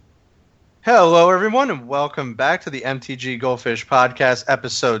Hello, everyone, and welcome back to the MTG Goldfish Podcast,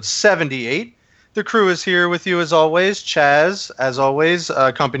 episode 78. The crew is here with you as always. Chaz, as always,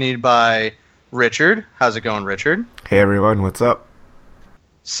 accompanied by Richard. How's it going, Richard? Hey everyone, what's up?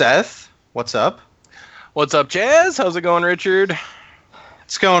 Seth, what's up? What's up, Chaz? How's it going, Richard?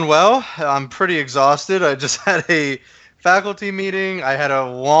 It's going well. I'm pretty exhausted. I just had a faculty meeting. I had a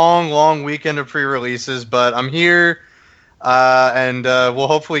long weekend of pre-releases, but I'm here, and we'll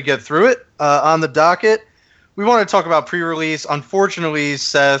hopefully get through it. On the docket, we want to talk about pre-release. Unfortunately,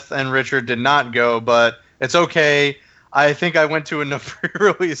 Seth and Richard did not go, but it's okay. I think I went to enough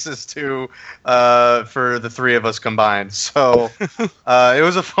pre-releases too for the three of us combined. So it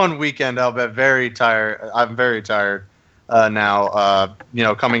was a fun weekend. I'll be very tired. I'm very tired now.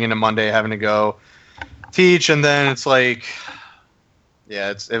 Coming into Monday, having to go teach, and then it's like,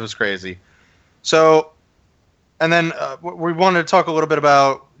 yeah, it was crazy. So, and then we wanted to talk a little bit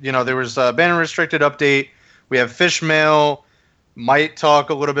about, there was a banner restricted update. We have fish mail. Might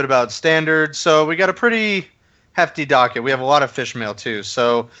talk a little bit about standards. So we got a pretty hefty docket. We have a lot of fish mail too.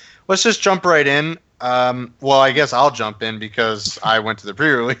 So let's just jump right in. Well, I guess I'll jump in because I went to the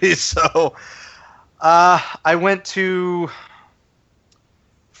pre-release. So I went to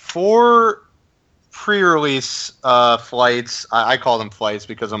 4 pre-release flights. I call them flights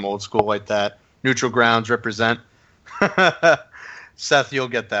because I'm old school like that. Neutral grounds represent. Seth, you'll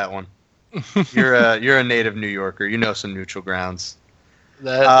get that one. You're a native New Yorker. You know some neutral grounds.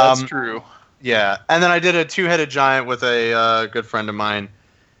 That's true. Yeah, and then I did a 2-headed giant with a good friend of mine.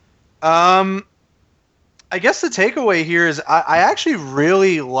 I guess the takeaway here is I actually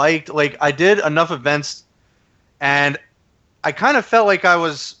really liked, I did enough events, and I kind of felt like I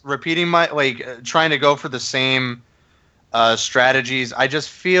was repeating my, trying to go for the same strategies. I just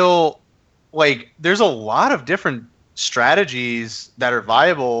feel like there's a lot of different strategies that are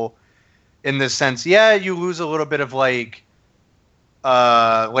viable in this sense. Yeah, you lose a little bit of the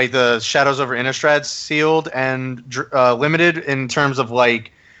Shadows over Innistrad sealed and limited in terms of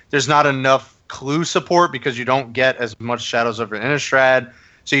there's not enough clue support because you don't get as much Shadows over Innistrad,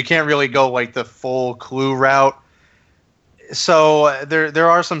 so you can't really go the full clue route. So there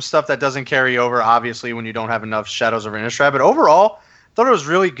are some stuff that doesn't carry over, obviously, when you don't have enough Shadows over Innistrad. But overall, I thought it was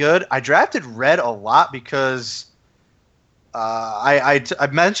really good. I drafted red a lot because I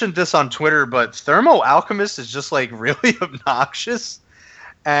mentioned this on Twitter, but Thermo Alchemist is just really obnoxious,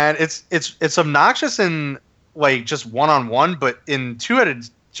 and it's obnoxious in just one-on-one, but in 2-headed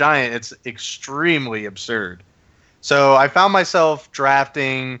giant, it's extremely absurd. So I found myself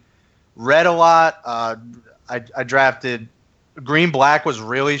drafting red a lot. I drafted green-black was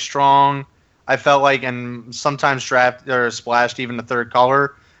really strong. I felt and sometimes draft or splashed even the third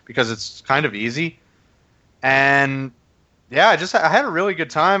color because it's kind of easy. And yeah, I had a really good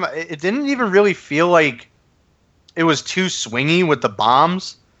time. It didn't even really feel like it was too swingy with the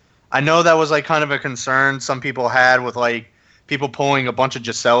bombs. I know that was kind of a concern some people had with people pulling a bunch of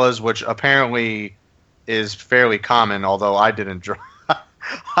Gisellas, which apparently is fairly common, although I didn't draw.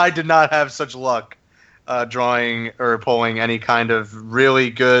 I did not have such luck drawing or pulling any kind of really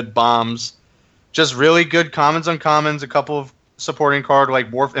good bombs. Just really good commons, uncommons, a couple of supporting card like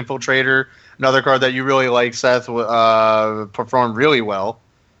Wharf Infiltrator, another card that you really like, Seth, performed really well.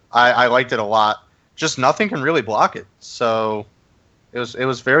 I liked it a lot. Just nothing can really block it. So it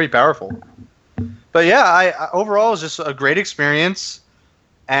was very powerful. But yeah, I overall it was just a great experience.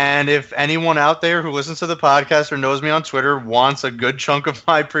 And if anyone out there who listens to the podcast or knows me on Twitter wants a good chunk of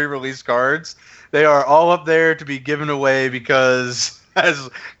my pre-release cards, they are all up there to be given away because, as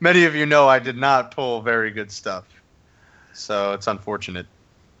many of you know, I did not pull very good stuff. So it's unfortunate,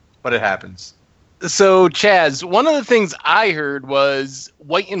 but it happens. So, Chaz, one of the things I heard was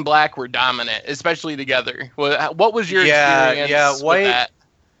white and black were dominant, especially together. What was your experience with that?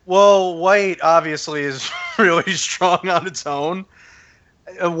 Well, white obviously is really strong on its own.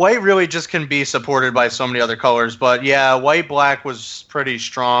 White really just can be supported by so many other colors, but yeah, white-black was pretty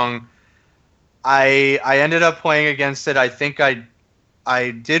strong. I ended up playing against it. I think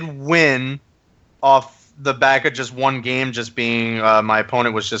I did win off the back of just one game, just being my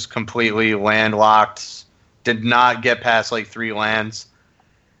opponent was just completely landlocked, did not get past 3 lands.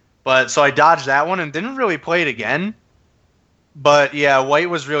 But so I dodged that one and didn't really play it again. But yeah, white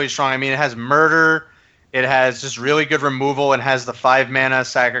was really strong. I mean, it has murder, it has just really good removal, it has the 5 mana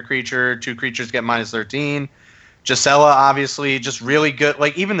sack a creature, 2 creatures get -13. Gisela, obviously, just really good.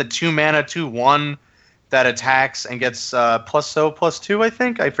 Even the 2 mana 2/1 that attacks and gets +2, I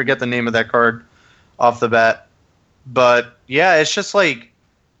think. I forget the name of that card off the bat. But yeah, it's just it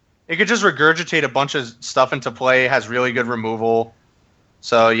could just regurgitate a bunch of stuff into play, has really good removal.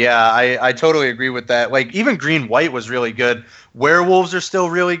 So yeah, I totally agree with that. Like even green white was really good. Werewolves are still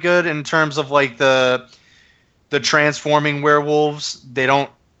really good in terms of like the transforming werewolves. They're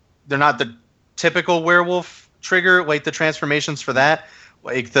not the typical werewolf trigger, like the transformations for that.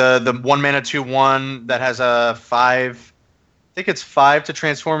 Like the 1 mana 2/1 that has a 5, I think it's 5 to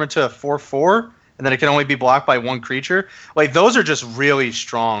transform into a 4/4, and then it can only be blocked by one creature. Like those are just really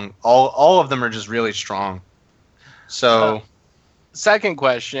strong. All of them are just really strong. So second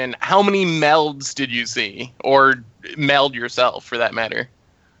question, how many melds did you see? Or meld yourself, for that matter?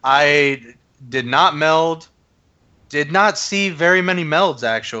 I did not meld. Did not see very many melds,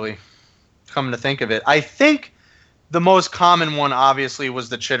 actually, come to think of it. I think the most common one, obviously, was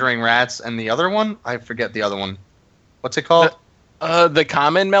the Chittering Rats, and the other one? I forget the other one. What's it called? The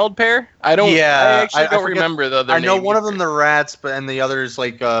common meld pair? I actually don't remember the other I know name one of them the rats, and the other is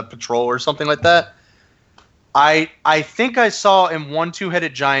like Patrol or something like that. I think I saw in one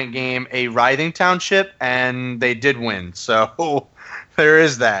 2-headed giant game a Writhing Township, and they did win. So there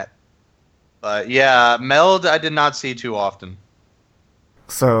is that. But yeah, meld I did not see too often.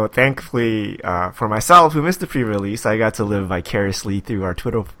 So thankfully for myself, who missed the pre-release, I got to live vicariously through our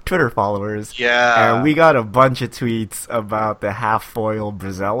Twitter followers. Yeah. And we got a bunch of tweets about the half-foil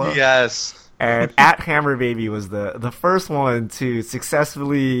Brazella. Yes. And @HammerBaby was the first one to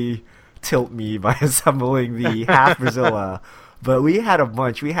successfully tilt me by assembling the half Brazilla. But we had a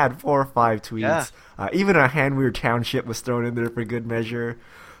bunch. We had 4 or 5 tweets. Yeah. Even a Handweird Township was thrown in there for good measure.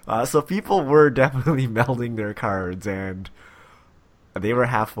 So people were definitely melding their cards, and they were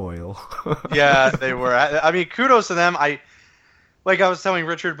half foil. Yeah, they were. I mean, kudos to them. Like I was telling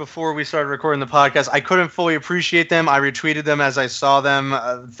Richard before we started recording the podcast, I couldn't fully appreciate them. I retweeted them as I saw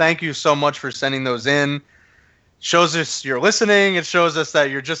them. Thank you so much for sending those in. Shows us you're listening. It shows us that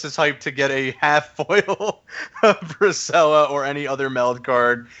you're just as hyped to get a half foil Brazella or any other meld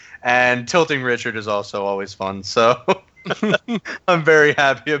card. And tilting Richard is also always fun. So I'm very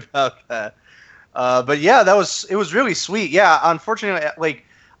happy about that. But yeah, it was really sweet. Yeah, unfortunately, like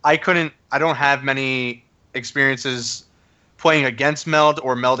I don't have many experiences playing against meld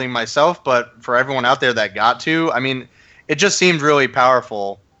or melding myself, but for everyone out there that got to, I mean, it just seemed really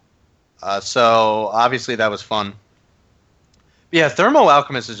powerful. So obviously that was fun. But yeah, Thermo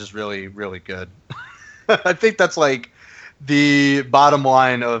Alchemist is just really, really good. I think that's like the bottom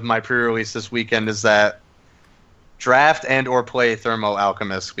line of my pre-release this weekend is that draft and or play Thermo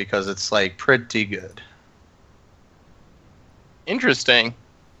Alchemist because it's like pretty good. Interesting.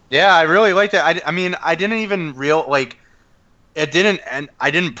 Yeah, I really liked it. I mean, I didn't even I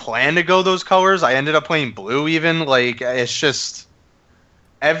didn't plan to go those colors. I ended up playing blue even. Like it's just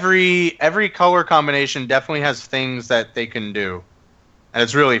every color combination definitely has things that they can do. And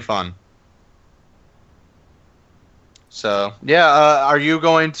it's really fun. So, yeah, are you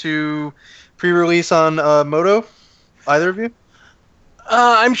going to pre-release on Moto? Either of you?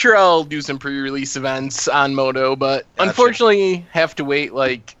 I'm sure I'll do some pre-release events on Moto, but unfortunately have to wait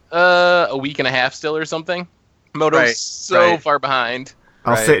like a week and a half still or something. Moto's far behind.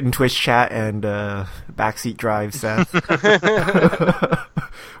 I'll sit in Twitch chat and backseat drive Seth.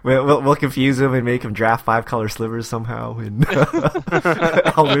 we'll confuse him and make him draft 5-color slivers somehow in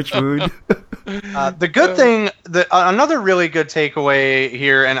Eldritch Moon. The good thing, another really good takeaway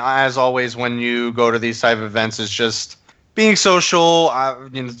here, and as always when you go to these type of events, is just being social.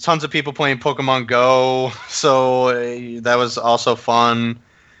 Tons of people playing Pokemon Go, so that was also fun.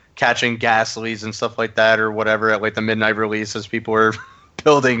 Catching Ghastlies and stuff like that, or whatever at like the midnight release as people were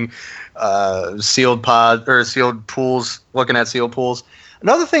building sealed pools, looking at sealed pools.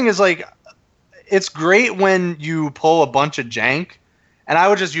 Another thing is like, it's great when you pull a bunch of jank, and I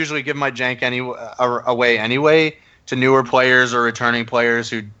would just usually give my jank away anyway to newer players or returning players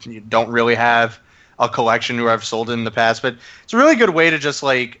who don't really have a collection who I've sold in the past. But it's a really good way to just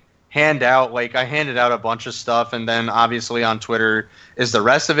like hand out, like I handed out a bunch of stuff, and then obviously on Twitter is the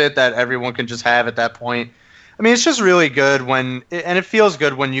rest of it that everyone can just have at that point. I mean, it's just really good and it feels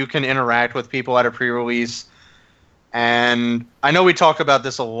good when you can interact with people at a pre-release. And I know we talk about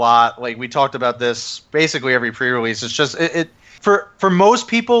this a lot. Like we talked about this basically every pre-release. It's just for most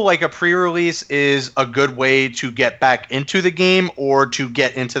people, like a pre-release is a good way to get back into the game or to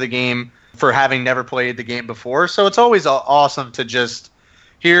get into the game for having never played the game before. So it's always awesome to just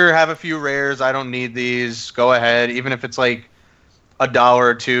here, have a few rares. I don't need these. Go ahead. Even if it's like $1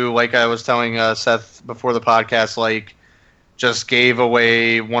 or $2, like I was telling Seth before the podcast, like just gave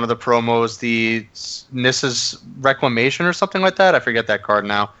away one of the promos, the Nissa's Reclamation or something like that. I forget that card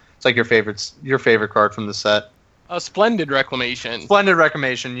now. It's like your favorite card from the set. Splendid Reclamation. Splendid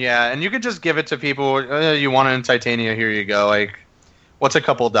Reclamation, yeah. And you could just give it to people. You want it in Titania, here you go. Like, what's a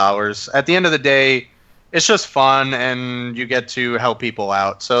couple dollars? At the end of the day, it's just fun, and you get to help people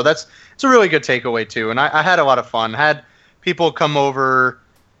out. So it's a really good takeaway too. And I had a lot of fun. Had people come over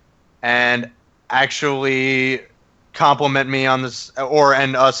and actually compliment me on this,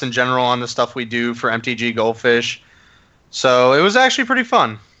 and us in general on the stuff we do for MTG Goldfish. So it was actually pretty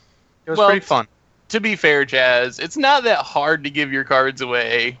fun. It was pretty fun. To be fair, Jazz, it's not that hard to give your cards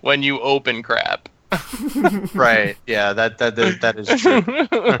away when you open crap. Right. Yeah, that is true.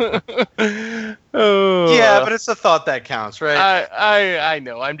 Yeah, but it's the thought that counts, right? I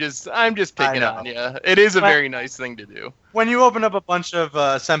know. I'm just picking on you. It is a very nice thing to do. When you open up a bunch of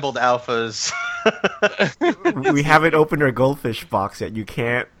assembled alphas, we haven't opened our Goldfish box yet. You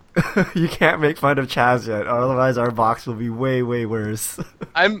can't make fun of Chaz yet, otherwise our box will be way, way worse.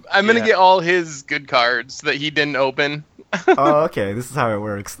 I'm gonna get all his good cards that he didn't open. Oh, okay. This is how it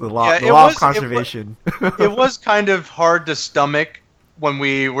works. The law of conservation. It was kind of hard to stomach when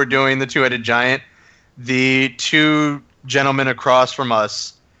we were doing the two-headed giant. The two gentlemen across from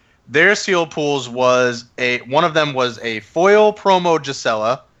us, their seal pools one of them was a foil promo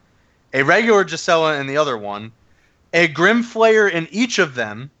Gisela, a regular Gisela in the other one, a Grim Flayer in each of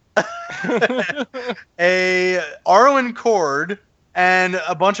them, a Arwen Cord, and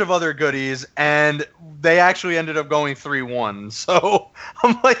a bunch of other goodies, and they actually ended up going 3-1. So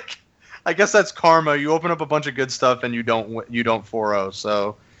I'm like, I guess that's karma. You open up a bunch of good stuff and you don't 4-0.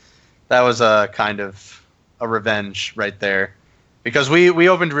 So that was a kind of a revenge right there, because we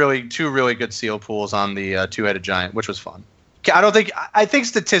opened two really good seal pools on the two-headed giant, which was fun. I think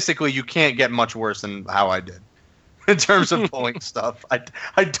statistically you can't get much worse than how I did in terms of pulling stuff.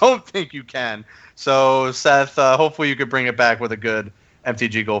 I don't think you can. So, Seth, hopefully you could bring it back with a good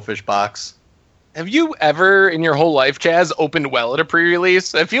MTG Goldfish box. Have you ever, in your whole life, Chaz, opened well at a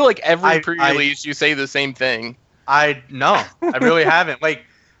pre-release? I feel like every pre-release you say the same thing. No, I really haven't.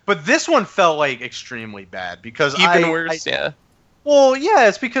 But this one felt like extremely bad because even worse. Yeah. Well, yeah,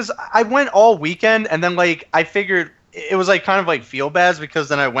 it's because I went all weekend, and then I figured it was kind of like feel bad because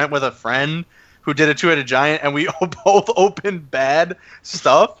then I went with a friend who did a two-headed giant, and we both opened bad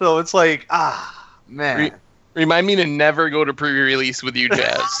stuff. So it's like, man. Remind me to never go to pre-release with you,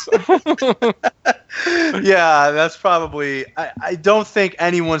 Jazz. Yeah, that's probably... I don't think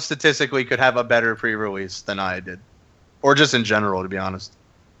anyone statistically could have a better pre-release than I did. Or just in general, to be honest.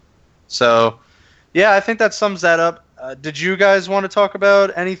 So, yeah, I think that sums that up. Did you guys want to talk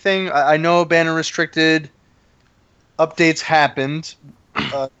about anything? I know banner restricted updates happened.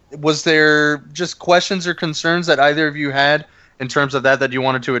 Was there just questions or concerns that either of you had in terms of that you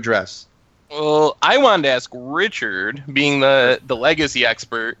wanted to address? Well, I wanted to ask Richard, being the legacy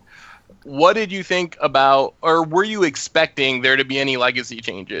expert, what did you think about, or were you expecting there to be any legacy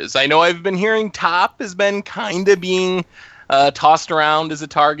changes? I know I've been hearing top has been kind of being tossed around as a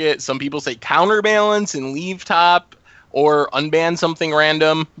target. Some people say counterbalance and leave top, or unban something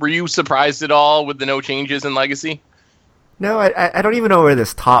random. Were you surprised at all with the no changes in legacy? No, I don't even know where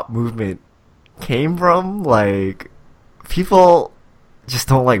this top movement came from. People just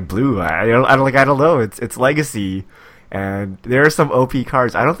don't like blue. I don't know. It's legacy, and there are some OP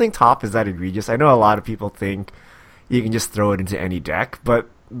cards. I don't think top is that egregious. I know a lot of people think you can just throw it into any deck, but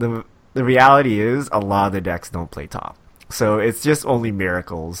the reality is a lot of the decks don't play top. So it's just only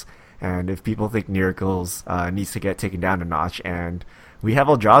Miracles, and if people think Miracles needs to get taken down a notch, and we have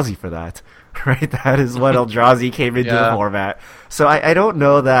Eldrazi for that, right? That is what Eldrazi came into the format. So I don't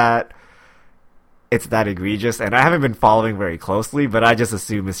know that it's that egregious, and I haven't been following very closely, but I just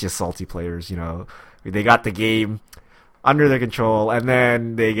assume it's just salty players, They got the game under their control, and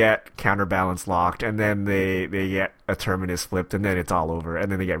then they get counterbalance locked, and then they get a Terminus flipped, and then it's all over,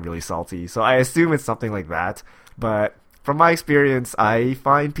 and then they get really salty. So I assume it's something like that, but from my experience, I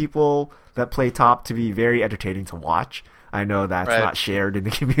find people that play top to be very entertaining to watch. I know that's not shared in the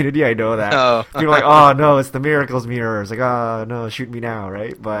community. I know that people are like, oh no, it's the Miracles mirror. It's like, oh no, shoot me now,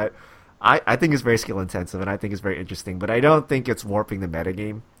 right? But I think it's very skill intensive, and I think it's very interesting. But I don't think it's warping the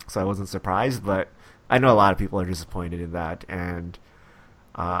metagame, so I wasn't surprised. But I know a lot of people are disappointed in that, and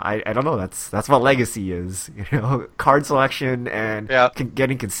I don't know. That's what legacy is. Card selection and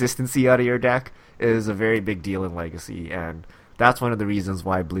getting consistency out of your deck is a very big deal in legacy, and that's one of the reasons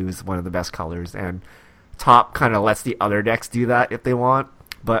why blue is one of the best colors. And top kind of lets the other decks do that if they want,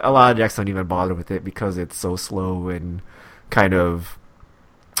 but a lot of decks don't even bother with it because it's so slow and kind of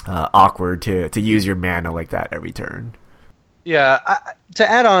awkward to use your mana like that every turn. Yeah, to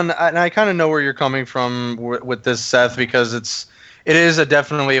add on, and I kind of know where you're coming from with this, Seth, because it is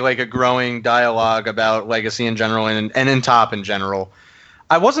definitely a growing dialogue about legacy in general and in top in general.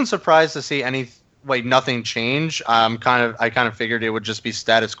 I wasn't surprised to see like nothing change. I kind of figured it would just be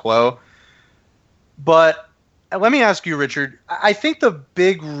status quo. But let me ask you, Richard. I think the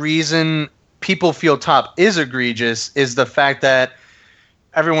big reason people feel top is egregious is the fact that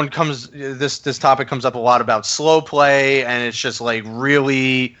everyone this topic comes up a lot about slow play, and it's just like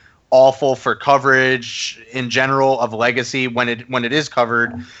really awful for coverage in general of Legacy when it is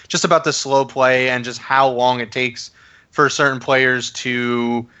covered, just about the slow play and just how long it takes for certain players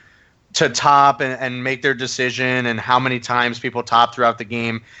to top and make their decision, and how many times people top throughout the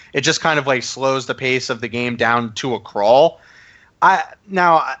game. It just kind of like slows the pace of the game down to a crawl.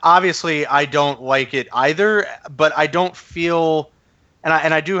 Now obviously I don't like it either, but I don't feel,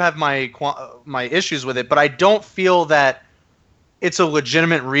 and I do have my issues with it, but I don't feel that it's a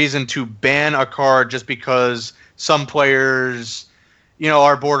legitimate reason to ban a card just because some players,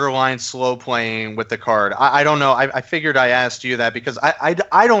 are borderline slow playing with the card. I don't know. I figured I asked you that because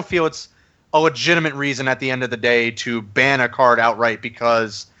I don't feel it's a legitimate reason at the end of the day to ban a card outright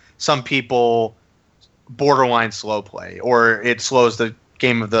because some people borderline slow play or it slows the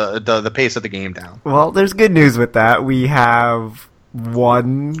game of the pace of the game down. Well, there's good news with that. We have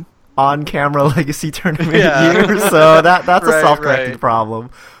one on-camera Legacy tournament here, so that's a self-correcting problem.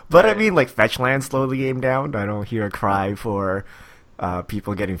 But I mean, like, fetch lands slow the game down. I don't hear a cry for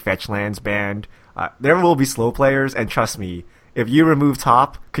people getting fetch lands banned. There will be slow players, and trust me, if you remove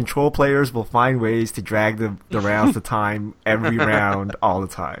top, control players will find ways to drag the rounds to time every round all the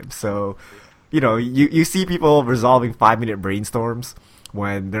time. So, you see people resolving 5-minute brainstorms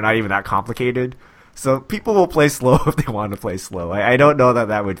when they're not even that complicated. So people will play slow if they want to play slow. I don't know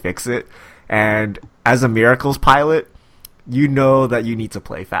that would fix it. And as a Miracles pilot, you know that you need to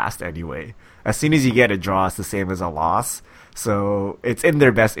play fast anyway. As soon as you get a draw, it's the same as a loss. So it's in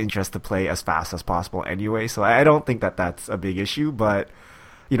their best interest to play as fast as possible anyway. So I don't think that that's a big issue. But,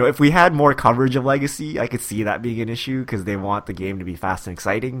 if we had more coverage of Legacy, I could see that being an issue because they want the game to be fast and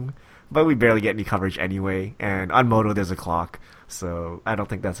exciting. But we barely get any coverage anyway. And on Moto, there's a clock. So I don't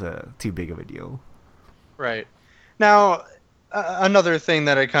think that's too big of a deal. Right. Now, another thing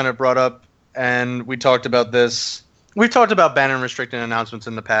that I kind of brought up, and we talked about this, we've talked about ban and restricting announcements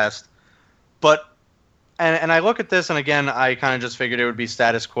in the past, but, and I look at this, and again, I kind of just figured it would be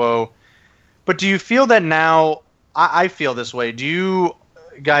status quo, but do you feel that now, I feel this way, do you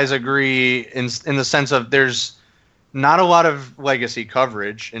guys agree in the sense of there's not a lot of Legacy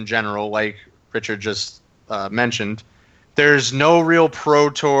coverage in general, like Richard just mentioned, there's no real Pro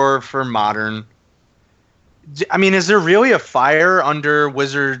Tour for Modern. I mean, is there really a fire under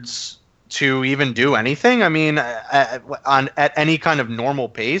Wizards to even do anything? I mean, at any kind of normal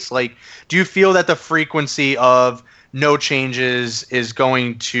pace? Like, do you feel that the frequency of no changes is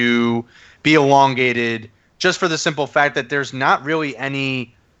going to be elongated just for the simple fact that there's not really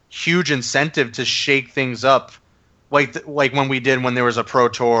any huge incentive to shake things up like when we did when there was a Pro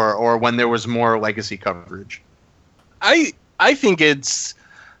Tour or when there was more Legacy coverage? I think it's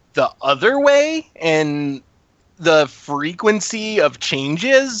the other way, and the frequency of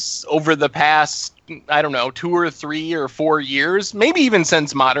changes over the past, 2 or 3 or 4 years, maybe even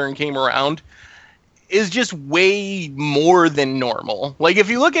since Modern came around, is just way more than normal. Like, if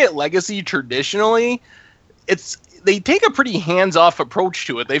you look at Legacy traditionally, they take a pretty hands-off approach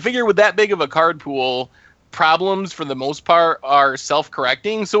to it. They figure with that big of a card pool, problems for the most part are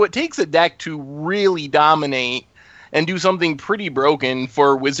self-correcting, so it takes a deck to really dominate and do something pretty broken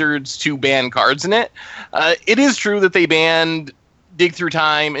for Wizards to ban cards in it. It is true that they banned Dig Through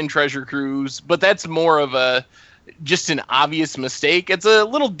Time and Treasure Cruise, but that's more of just an obvious mistake. It's a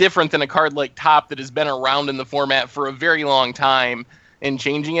little different than a card like Top that has been around in the format for a very long time and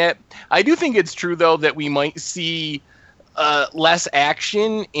changing it. I do think it's true, though, that we might see less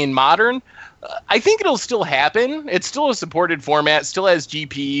action in Modern. I think it'll still happen. It's still a supported format, still has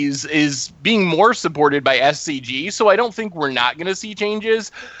GPs, is being more supported by SCG, so I don't think we're not going to see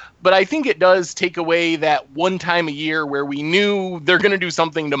changes. But I think it does take away that one time a year where we knew they're going to do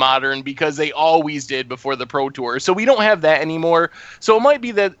something to Modern because they always did before the Pro Tour. So we don't have that anymore. So it might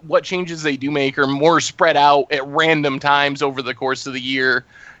be that what changes they do make are more spread out at random times over the course of the year.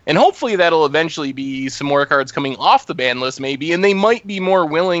 And hopefully that'll eventually be some more cards coming off the ban list maybe. And they might be more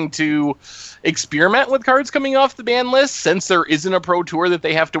willing to experiment with cards coming off the ban list since there isn't a Pro Tour that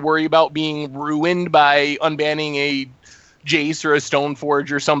they have to worry about being ruined by unbanning a Jace or a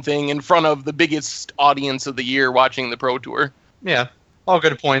Stoneforge or something in front of the biggest audience of the year watching the Pro Tour. Yeah, all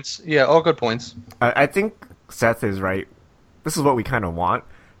good points. I think Seth is right. This is what we kind of want.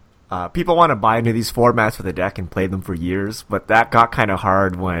 People want to buy into these formats for the deck and play them for years, but that got kind of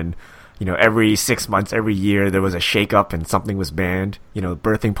hard when every 6 months, every year, there was a shakeup and something was banned.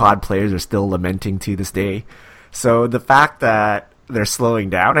 Birthing Pod players are still lamenting to this day. So the fact that they're slowing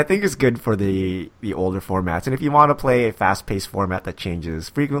down, I think is good for the older formats. And if you want to play a fast-paced format that changes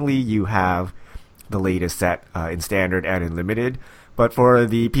frequently, you have the latest set in Standard and in Limited. But for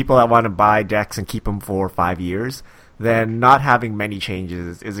the people that want to buy decks and keep them for 5 years, then not having many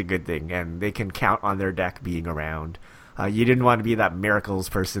changes is a good thing, and they can count on their deck being around. You didn't want to be that Miracles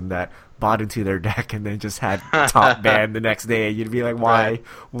person that bought into their deck and then just had top ban the next day. You'd be like, why? Right.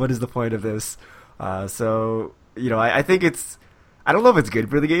 What is the point of this? So, I think I don't know if it's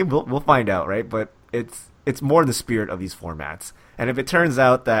good for the game. We'll find out, right? But it's more the spirit of these formats. And if it turns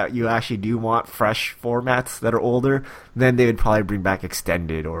out that you actually do want fresh formats that are older, then they would probably bring back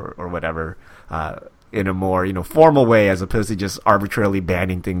Extended or whatever in a more formal way, as opposed to just arbitrarily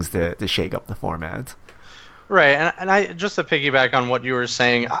banning things to shake up the format. Right, and I just to piggyback on what you were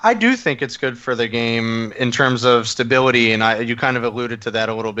saying, I do think it's good for the game in terms of stability, and you kind of alluded to that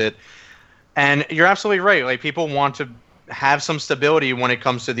a little bit. And you're absolutely right. Like, people want to have some stability when it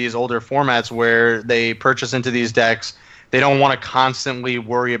comes to these older formats where they purchase into these decks. They don't want to constantly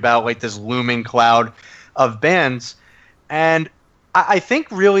worry about like this looming cloud of bans. And I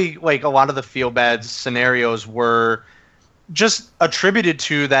think really like a lot of the feel bad scenarios were just attributed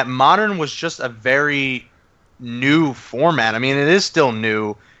to that Modern was just a very new format. I mean, it is still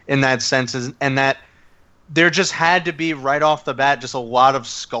new in that sense, and that there just had to be right off the bat just a lot of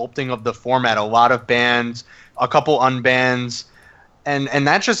sculpting of the format, a lot of bans, a couple unbans, and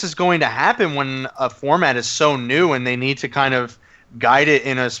that just is going to happen when a format is so new and they need to kind of guide it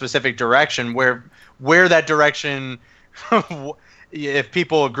in a specific direction where that direction if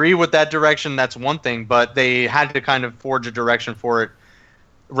people agree with that direction, that's one thing, but they had to kind of forge a direction for it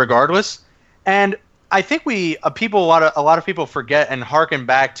regardless. And I think a lot of people forget and harken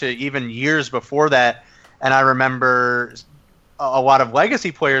back to even years before that. And I remember a lot of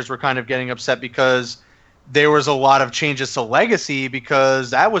Legacy players were kind of getting upset because there was a lot of changes to Legacy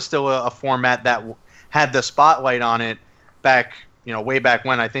because that was still a format that had the spotlight on it back, way back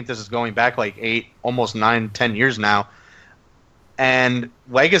when. I think this is going back like 8, almost 9, 10 years now. And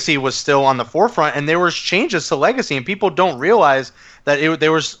Legacy was still on the forefront, and there was changes to Legacy, and people don't realize that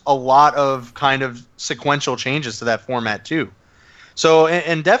there was a lot of kind of sequential changes to that format too. So,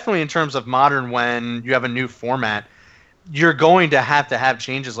 and definitely in terms of Modern, when you have a new format, you're going to have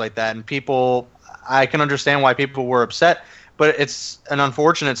changes like that, and I can understand why people were upset, but it's an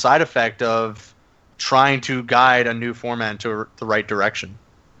unfortunate side effect of trying to guide a new format into the right direction.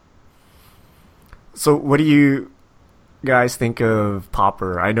 So what do you guys think of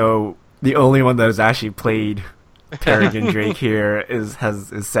Pauper? I know the only one that has actually played Peregrine Drake here is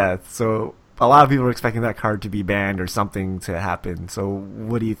Seth. So a lot of people are expecting that card to be banned or something to happen. So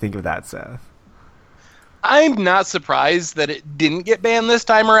what do you think of that, Seth? I'm not surprised that it didn't get banned this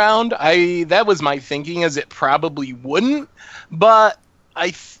time around. That was my thinking, as it probably wouldn't. But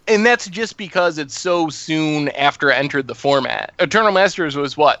and that's just because it's so soon after it entered the format. Eternal Masters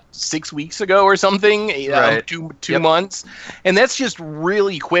was 6 weeks ago or something, right. two months, and that's just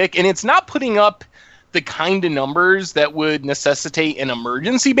really quick. And it's not putting up the kind of numbers that would necessitate an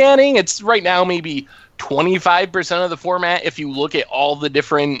emergency banning. It's right now maybe 25% of the format if you look at all the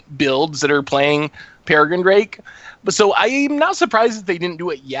different builds that are playing Peregrine Drake. But so I'm not surprised that they didn't do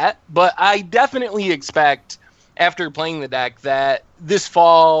it yet, but I definitely expect after playing the deck that this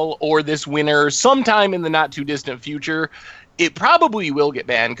fall or this winter, sometime in the not too distant future, it probably will get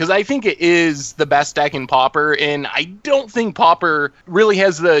banned, because I think it is the best deck in Pauper, and I don't think Pauper really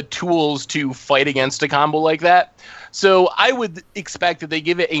has the tools to fight against a combo like that. So I would expect that they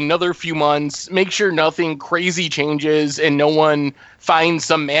give it another few months, make sure nothing crazy changes and no one finds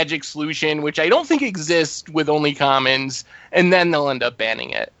some magic solution, which I don't think exists with only commons, and then they'll end up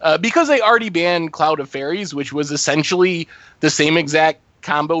banning it. Because they already banned Cloud of Fairies, which was essentially the same exact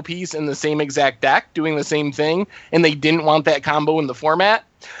combo piece in the same exact deck doing the same thing, and they didn't want that combo in the format.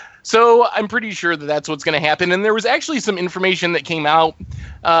 So I'm pretty sure that that's what's going to happen. And there was actually some information that came out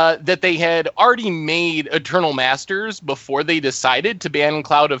that they had already made Eternal Masters before they decided to ban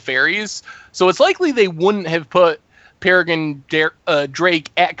Cloud of Fairies. So it's likely they wouldn't have put Peregrine Drake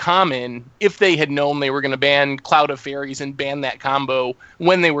at common if they had known they were going to ban Cloud of Fairies and ban that combo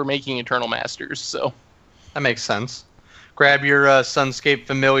when they were making Eternal Masters. So that makes sense. Grab your Sunscape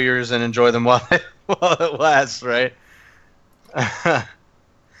familiars and enjoy them while it lasts, right?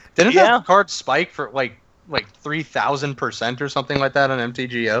 Didn't that card spike for like 3,000% or something like that on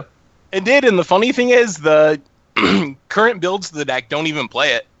MTGO? It did, and the funny thing is the current builds of the deck don't even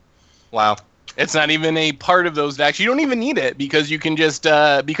play it. Wow. It's not even a part of those decks. You don't even need it because you can just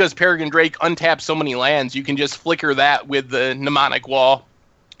because Peregrine Drake untaps so many lands, you can just flicker that with the Mnemonic Wall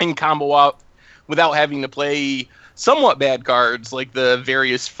and combo out without having to play somewhat bad cards like the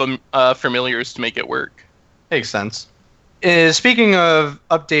various familiars to make it work. Makes sense. Speaking of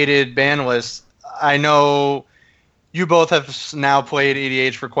updated ban lists, I know you both have now played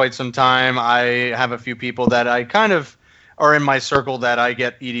EDH for quite some time. I have a few people that I kind of are in my circle that I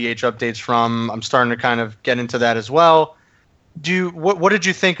get EDH updates from. I'm starting to kind of get into that as well. What did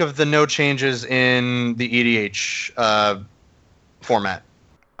you think of the no changes in the EDH format?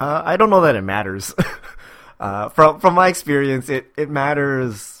 I don't know that it matters. From my experience, it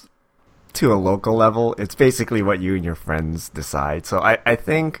matters to a local level. It's basically what you and your friends decide. So I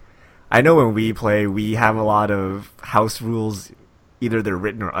think, I know when we play, we have a lot of house rules, either they're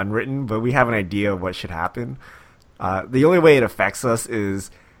written or unwritten, but we have an idea of what should happen. The only way it affects us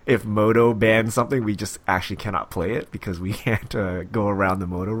is if Moto bans something, we just actually cannot play it because we can't go around the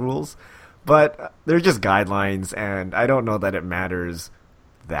Moto rules. But they're just guidelines, and I don't know that it matters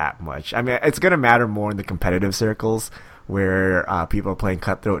that much. I mean, it's going to matter more in the competitive circles where people are playing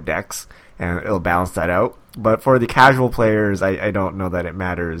cutthroat decks, and it'll balance that out. But for the casual players, I don't know that it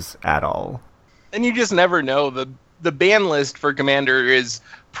matters at all. And you just never know. The ban list for Commander is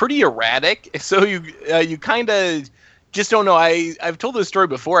pretty erratic, so you kind of just don't know. I've told this story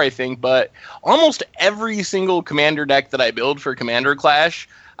before, I think, but almost every single Commander deck that I build for Commander Clash,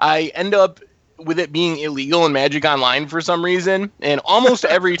 I end up with it being illegal in Magic Online for some reason, and almost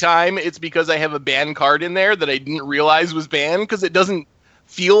every time it's because I have a banned card in there that I didn't realize was banned because it doesn't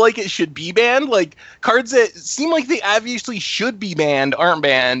feel like it should be banned. Like, cards that seem like they obviously should be banned aren't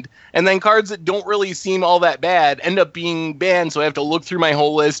banned, and then cards that don't really seem all that bad end up being banned, so I have to look through my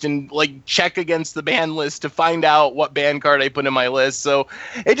whole list and like check against the ban list to find out what banned card I put in my list. So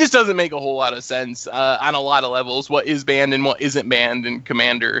it just doesn't make a whole lot of sense on a lot of levels what is banned and what isn't banned in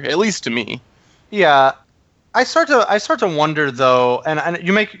Commander, at least to me. Yeah, I start to wonder though, and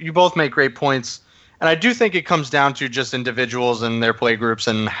you both make great points. And I do think it comes down to just individuals and their play groups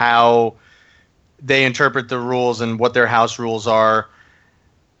and how they interpret the rules and what their house rules are.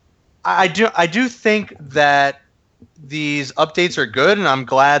 I do think that these updates are good, and I'm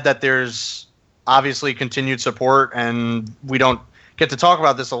glad that there's obviously continued support, and we don't get to talk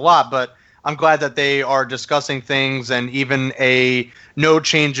about this a lot, but I'm glad that they are discussing things, and even a no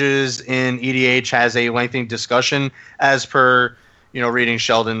changes in EDH has a lengthy discussion as per, reading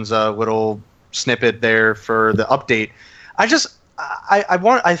Sheldon's little snippet there for the update. I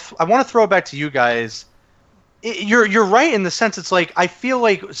want to throw it back to you guys. You're right in the sense it's like I feel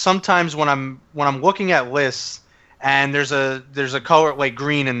like sometimes when I'm looking at lists and there's a color like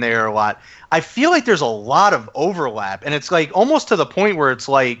green in there a lot, I feel like there's a lot of overlap, and it's like almost to the point where it's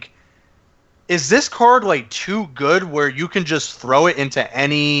like, is this card like too good where you can just throw it into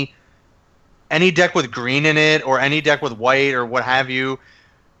any deck with green in it or any deck with white or what have you?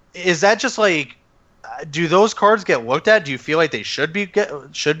 Is that just like, do those cards get looked at? Do you feel like they should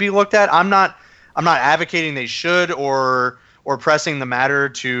be looked at? I'm not advocating they should or pressing the matter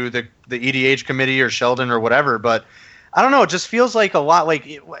to the EDH committee or Sheldon or whatever, but I don't know. It just feels like a lot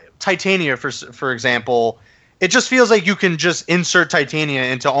like Titania, for example. It just feels like you can just insert Titania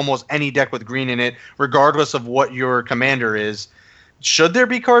into almost any deck with green in it, regardless of what your commander is. Should there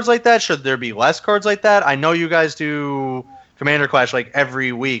be cards like that? Should there be less cards like that? I know you guys do Commander Clash like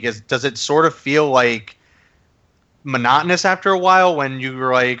every week. Does it sort of feel like monotonous after a while when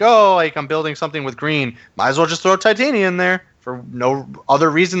you're like, oh, like I'm building something with green, might as well just throw Titania in there for no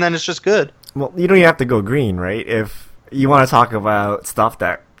other reason than it's just good? Well, you don't even have to go green, right? If you want to talk about stuff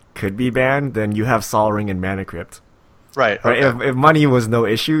that could be banned, then you have Sol Ring and Mana Crypt. Right. Okay. If money was no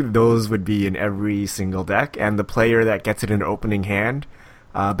issue, those would be in every single deck, and the player that gets it in opening hand,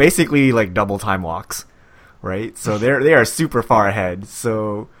 basically like double time walks. Right, so they are super far ahead.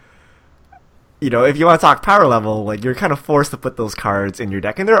 So, if you want to talk power level, like you're kind of forced to put those cards in your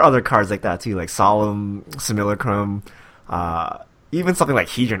deck, and there are other cards like that too, like Solemn Simulacrum, even something like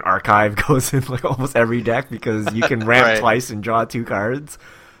Hedron Archive goes in like almost every deck because you can ramp right. twice and draw 2 cards.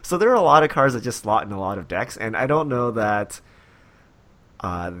 So there are a lot of cards that just slot in a lot of decks, and I don't know that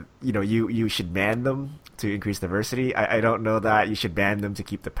you should ban them to increase diversity. I don't know that you should ban them to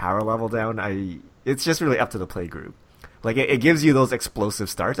keep the power level down. It's just really up to the play group. Like, it gives you those explosive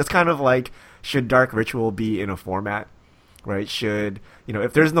starts. It's kind of like, should Dark Ritual be in a format, right? Should,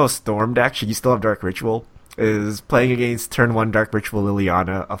 if there's no Storm deck, should you still have Dark Ritual? Is playing against turn 1 Dark Ritual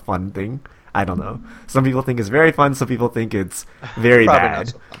Liliana a fun thing? I don't know. Some people think it's very fun, some people think it's very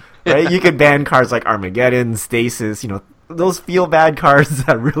bad. Right? You could ban cards like Armageddon, Stasis, those feel bad cards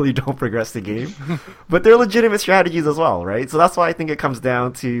that really don't progress the game, but they're legitimate strategies as well, right? So that's why I think it comes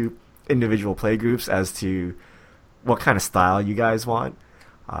down to individual play groups as to what kind of style you guys want.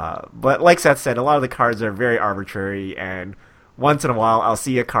 But like Seth said, a lot of the cards are very arbitrary, and once in a while I'll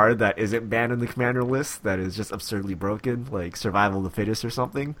see a card that isn't banned in the commander list that is just absurdly broken, like Survival of the Fittest or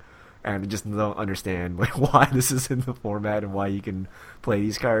something, and I just don't understand like why this is in the format and why you can play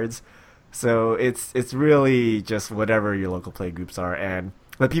these cards. So it's really just whatever your local play groups are, and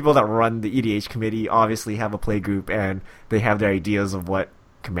the people that run the EDH committee obviously have a play group and they have their ideas of what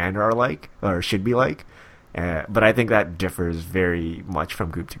commander are like or should be like. But I think that differs very much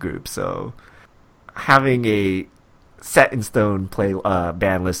from group to group. So having a set in stone play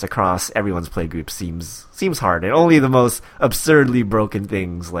ban list across everyone's play group seems hard, and only the most absurdly broken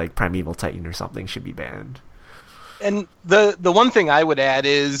things like Primeval Titan or something should be banned. And the one thing I would add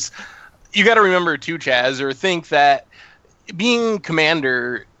is you got to remember too, Chaz, or think that being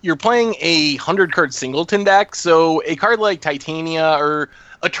commander, you're playing a 100-card singleton deck, so a card like Titania or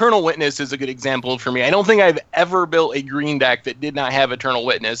Eternal Witness is a good example for me. I don't think I've ever built a green deck that did not have Eternal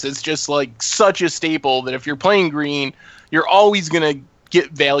Witness. It's just like such a staple that if you're playing green, you're always going to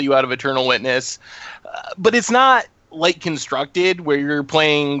get value out of Eternal Witness. But it's not light constructed where you're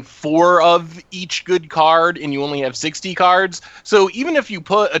playing 4 of each good card and you only have 60 cards. So even if you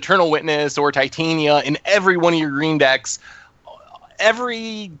put Eternal Witness or Titania in every one of your green decks,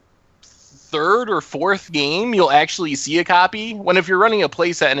 every third or fourth game you'll actually see a copy, when if you're running a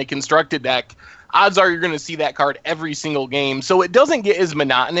playset in a constructed deck, odds are you're going to see that card every single game. So it doesn't get as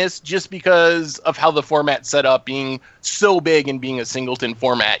monotonous just because of how the format's set up, being so big and being a singleton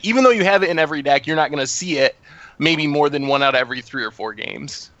format. Even though you have it in every deck, you're not going to see it maybe more than 1 out of every 3 or 4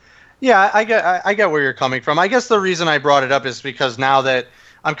 games. Yeah, I get where you're coming from. I guess the reason I brought it up is because now that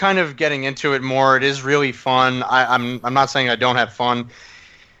I'm kind of getting into it more, it is really fun. I'm not saying I don't have fun.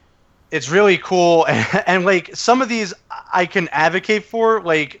 It's really cool, and like some of these I can advocate for.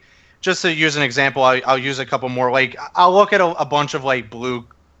 Like, just to use an example, I'll use a couple more. Like, I'll look at a bunch of like blue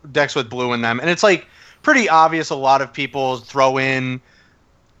decks with blue in them, and it's like pretty obvious. A lot of people throw in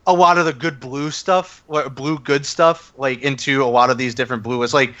a lot of the good blue stuff, blue good stuff, like into a lot of these different blue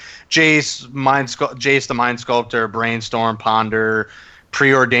lists, like Jace the Mind Sculptor, Brainstorm, Ponder,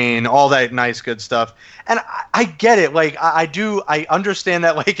 Preordain, all that nice good stuff. And I get it. Like, I understand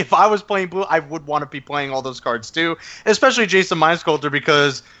that. Like, if I was playing blue, I would want to be playing all those cards too, especially Jace the Mind Sculptor,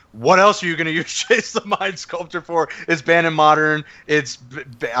 because what else are you going to use Jace the Mind Sculptor for? It's banned in Modern. It's,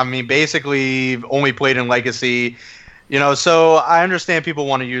 I mean, basically only played in Legacy. You know, so I understand people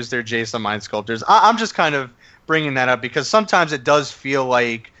want to use their Jace the Mind Sculptors. I'm just kind of bringing that up because sometimes it does feel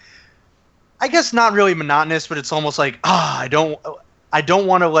like, I guess not really monotonous, but it's almost like, I don't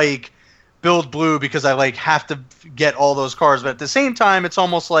want to like build blue because I like have to get all those cards. But at the same time, it's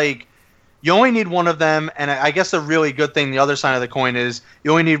almost like you only need one of them. And I guess a really good thing, the other side of the coin, is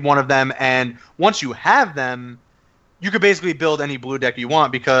you only need one of them. And once you have them, you could basically build any blue deck you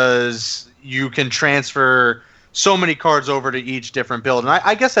want because you can transfer so many cards over to each different build. And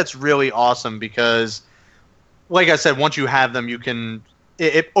I guess that's really awesome because, like I said, once you have them, you can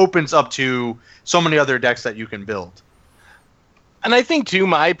it opens up to so many other decks that you can build. And I think, too,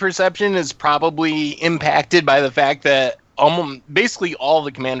 my perception is probably impacted by the fact that basically all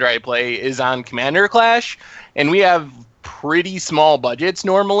the Commander I play is on Commander Clash, and we have pretty small budgets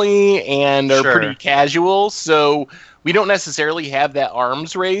normally and are pretty casual, so we don't necessarily have that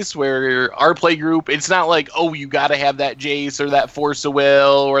arms race where our play group, it's not like, oh, you got to have that Jace or that Force of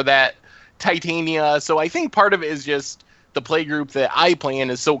Will or that Titania. So I think part of it is just the play group that I play in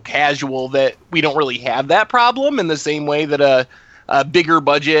is so casual that we don't really have that problem in the same way that a bigger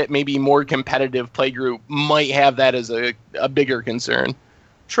budget, maybe more competitive play group might have that as a bigger concern.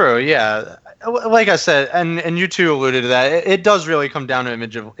 True, yeah. Like I said, and you two alluded to that, it does really come down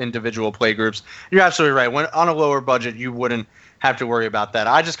to individual play groups. You're absolutely right. When on a lower budget, you wouldn't have to worry about that.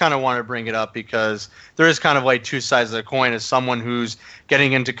 I just kind of want to bring it up because there is kind of like two sides of the coin. As someone who's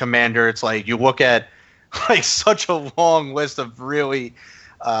getting into Commander, it's like you look at like such a long list of really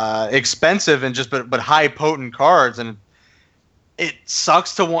expensive and just but high potent cards, and it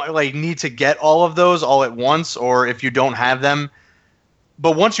sucks to need to get all of those all at once, or if you don't have them.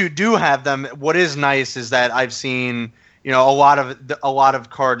 But once you do have them, what is nice is that I've seen, a lot of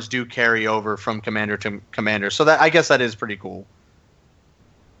cards do carry over from Commander to Commander. So that, I guess, that is pretty cool.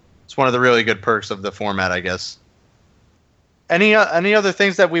 It's one of the really good perks of the format, I guess. Any other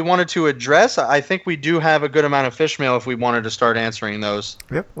things that we wanted to address? I think we do have a good amount of fish mail if we wanted to start answering those.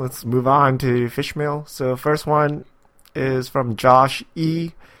 Yep, let's move on to fish mail. So first one is from Josh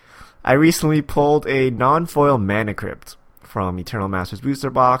E. I recently pulled a non-foil Mana Crypt. from Eternal Masters Booster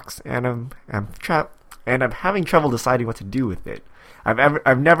Box, and I'm having trouble deciding what to do with it.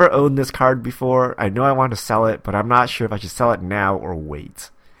 I've never owned this card before. I know I want to sell it, but I'm not sure if I should sell it now or wait.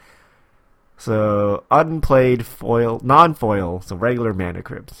 So, unplayed foil, non-foil, so regular Mana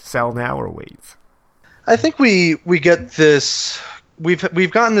Crypt. Sell now or wait? I think we get this.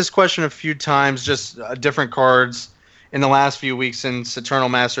 We've gotten this question a few times, just different cards in the last few weeks since Eternal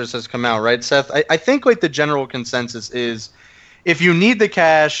Masters has come out, right, Seth? I think like the general consensus is, if you need the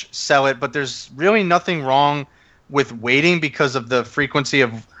cash, sell it. But there's really nothing wrong with waiting because of the frequency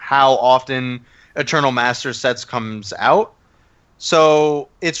of how often Eternal Masters sets comes out. So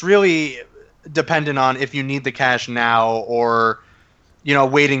it's really dependent on if you need the cash now, or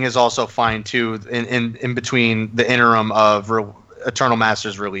waiting is also fine too in between the interim of Eternal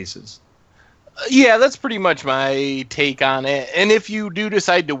Masters releases. Yeah, that's pretty much my take on it. And if you do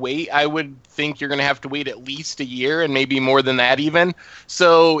decide to wait, I would think you're going to have to wait at least a year, and maybe more than that even.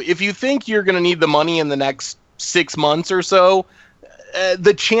 So if you think you're going to need the money in the next 6 months or so,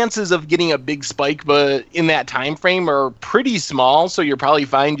 the chances of getting a big spike but in that time frame are pretty small, so you're probably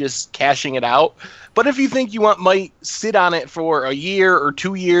fine just cashing it out. But if you think you might sit on it for a year or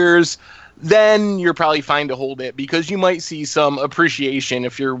 2 years, then you're probably fine to hold it, because you might see some appreciation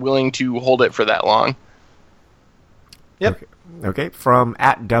if you're willing to hold it for that long. Yep. Okay. From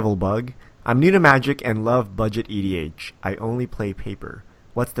 @Devilbug, I'm new to Magic and love budget EDH. I only play paper.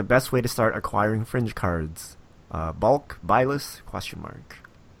 What's the best way to start acquiring fringe cards? Bulk, buy list, ?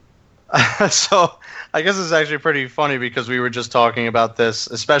 So I guess it's actually pretty funny because we were just talking about this,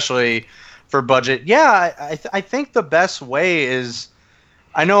 especially for budget. Yeah, I think the best way is,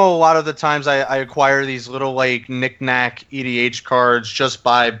 I know a lot of the times I acquire these little like knick-knack EDH cards just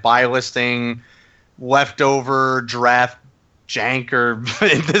by buy listing leftover draft jank, or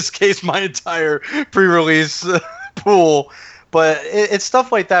in this case my entire pre-release pool. But it's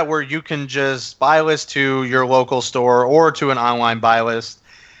stuff like that where you can just buy list to your local store or to an online buy list.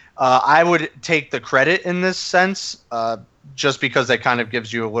 I would take the credit in this sense, just because that kind of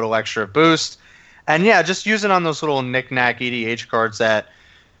gives you a little extra boost. And yeah, just use it on those little knick-knack EDH cards that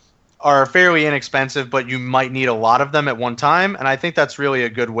are fairly inexpensive, but you might need a lot of them at one time. And I think that's really a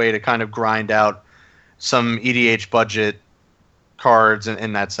good way to kind of grind out some EDH budget cards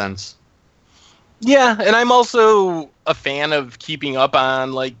in that sense. Yeah, and I'm also a fan of keeping up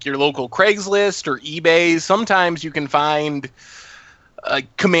on like your local Craigslist or eBay. Sometimes you can find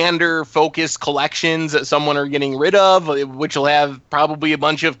commander-focused collections that someone are getting rid of, which will have probably a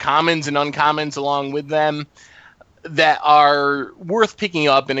bunch of commons and uncommons along with them, that are worth picking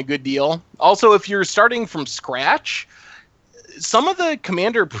up in a good deal. Also, if you're starting from scratch, some of the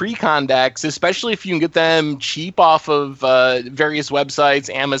Commander pre-con decks, especially if you can get them cheap off of various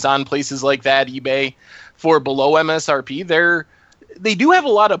websites, Amazon, places like that, eBay, for below MSRP, they do have a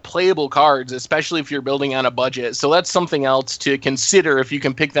lot of playable cards, especially if you're building on a budget. So that's something else to consider if you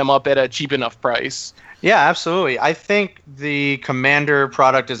can pick them up at a cheap enough price. Yeah, absolutely. I think the Commander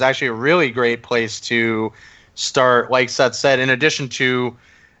product is actually a really great place to start, like Seth said, in addition to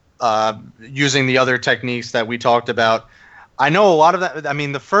using the other techniques that we talked about. I know a lot of that. I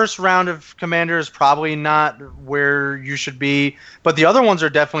mean, the first round of Commander is probably not where you should be, but the other ones are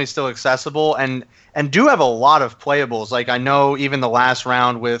definitely still accessible and do have a lot of playables. Like I know even the last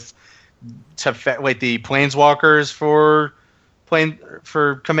round with the Planeswalkers for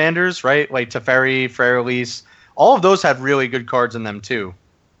Commanders, right? Like Teferi, Freyr-Elise, all of those have really good cards in them too.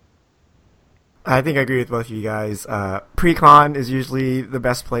 I think I agree with both of you guys. Pre-con is usually the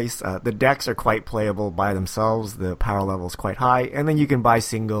best place. The decks are quite playable by themselves. The power level is quite high. And then you can buy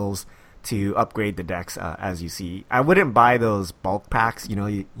singles to upgrade the decks as you see. I wouldn't buy those bulk packs.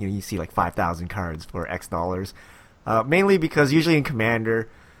 You see like 5,000 cards for X dollars. Mainly because usually in Commander,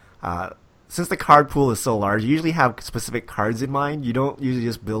 since the card pool is so large, you usually have specific cards in mind. You don't usually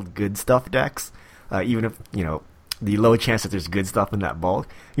just build good stuff decks, even if, the low chance that there's good stuff in that bulk.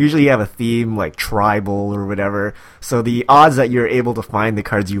 Usually you have a theme like tribal or whatever, so the odds that you're able to find the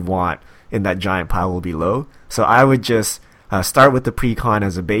cards you want in that giant pile will be low. So I would just start with the pre-con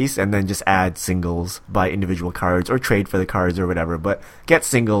as a base and then just add singles, buy individual cards or trade for the cards or whatever, but get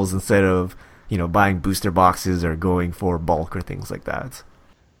singles instead of buying booster boxes or going for bulk or things like that.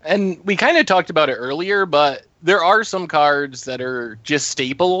 And we kind of talked about it earlier, but there are some cards that are just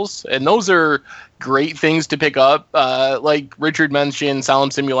staples, and those are great things to pick up. Like Richard mentioned, Solemn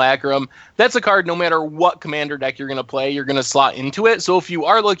Simulacrum. That's a card, no matter what Commander deck you're going to play, you're going to slot into it. So if you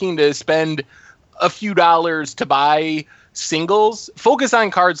are looking to spend a few dollars to buy singles, focus on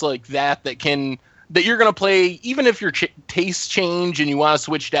cards like that can that you're going to play, even if your tastes change and you want to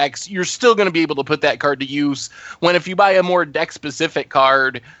switch decks, you're still going to be able to put that card to use. When if you buy a more deck-specific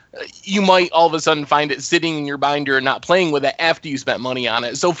card, you might all of a sudden find it sitting in your binder and not playing with it after you spent money on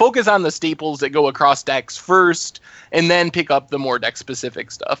it. So focus on the staples that go across decks first, and then pick up the more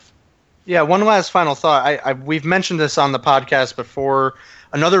deck-specific stuff. Yeah, one last final thought. We've mentioned this on the podcast before.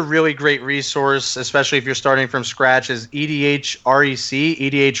 Another really great resource, especially if you're starting from scratch, is edhrec.com.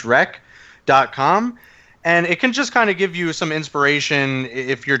 And it can just kind of give you some inspiration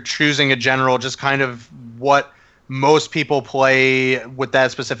if you're choosing a general, just kind of what most people play with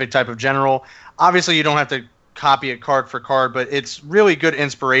that specific type of general. Obviously, you don't have to copy it card for card, but it's really good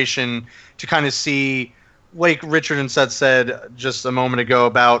inspiration to kind of see, like Richard and Seth said just a moment ago,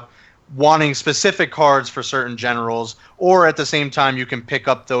 about wanting specific cards for certain generals, or at the same time you can pick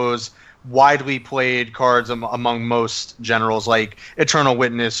up those widely played cards among most generals, like Eternal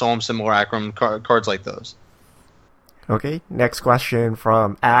Witness, Solemn Simulacrum, cards like those. Okay, next question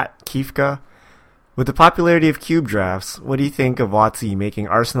from @Kifka. With the popularity of cube drafts, what do you think of WotC making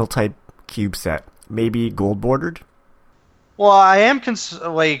Arsenal-type cube set? Maybe gold-bordered? Well, I am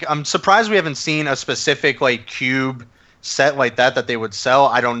I'm surprised we haven't seen a specific cube set like that they would sell.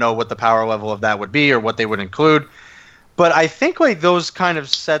 I don't know what the power level of that would be or what they would include. But I think those kind of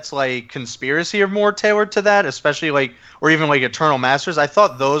sets like Conspiracy are more tailored to that, especially or even Eternal Masters. I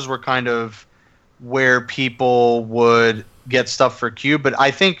thought those were kind of where people would get stuff for cube. But I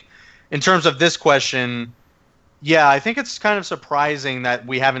think in terms of this question, yeah, I think it's kind of surprising that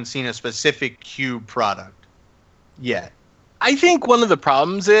we haven't seen a specific cube product yet. I think one of the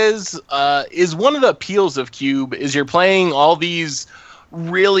problems is one of the appeals of cube is you're playing all these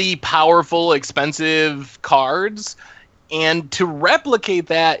really powerful, expensive cards, and to replicate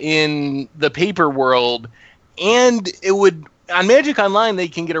that in the paper world, and it would on Magic Online they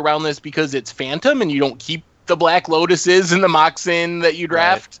can get around this because it's Phantom and you don't keep the Black Lotuses and the Moxen that you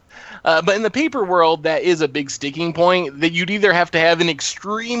draft. Right. But in the paper world, that is a big sticking point, that you'd either have to have an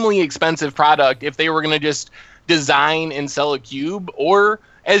extremely expensive product if they were going to just design and sell a cube, or,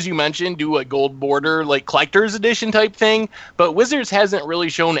 as you mentioned, do a gold border, collector's edition type thing. But Wizards hasn't really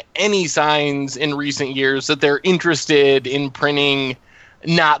shown any signs in recent years that they're interested in printing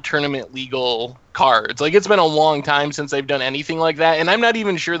not tournament legal cards. It's been a long time since they've done anything like that, and I'm not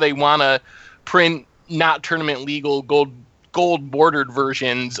even sure they want to print not tournament legal gold bordered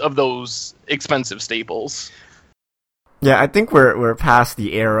versions of those expensive staples. Yeah, I think we're past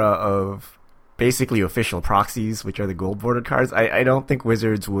the era of basically official proxies, which are the gold bordered cards. I don't think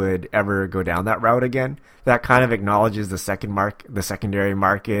Wizards would ever go down that route again. That kind of acknowledges the secondary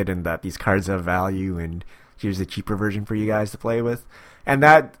market, and that these cards have value, and here's a cheaper version for you guys to play with. And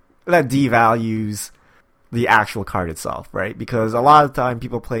that devalues the actual card itself, right? Because a lot of the time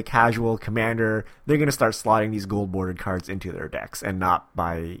people play casual Commander, they're going to start slotting these gold bordered cards into their decks and not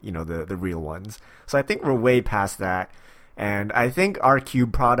buy, the real ones. So I think we're way past that. And I think our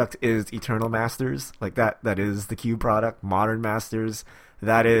cube product is Eternal Masters. That is the cube product. Modern Masters,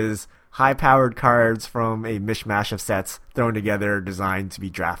 that is high-powered cards from a mishmash of sets thrown together, designed to be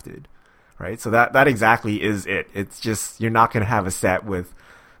drafted, right? So that exactly is it. It's just, you're not going to have a set with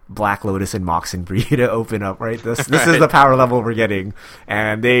Black Lotus and Moxen for you to open up, right? This right. Is the power level we're getting.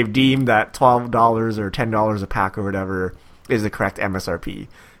 And they've deemed that $12 or $10 a pack or whatever is the correct MSRP.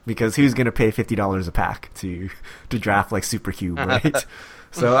 Because who's going to pay $50 a pack to draft Supercube, right?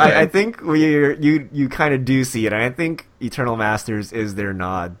 So I think you kind of do see it. And I think Eternal Masters is their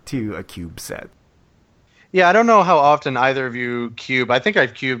nod to a cube set. Yeah, I don't know how often either of you cube. I think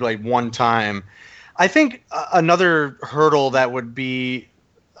I've cubed one time. I think another hurdle that would be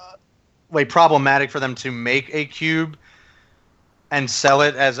problematic for them to make a cube and sell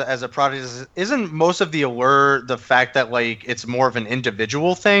it as a product isn't most of the allure the fact that it's more of an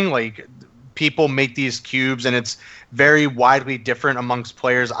individual thing. People make these cubes and it's very widely different amongst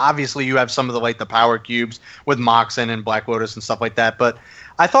players. Obviously you have some of the power cubes with Moxen and Black Lotus and stuff like that, but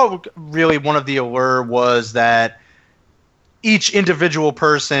I thought really one of the allure was that each individual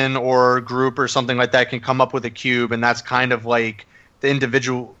person or group or something like that can come up with a cube, and that's kind of the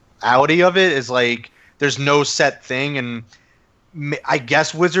individuality of it is there's no set thing. And I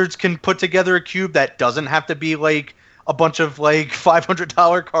guess Wizards can put together a cube that doesn't have to be a bunch of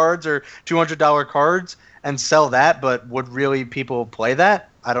 $500 cards or $200 cards and sell that, but would really people play that?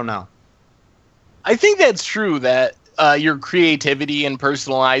 I don't know. I think that's true that your creativity and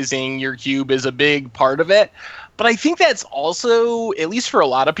personalizing your cube is a big part of it. But I think that's also, at least for a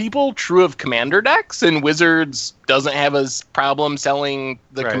lot of people, true of Commander decks, and Wizards doesn't have a problem selling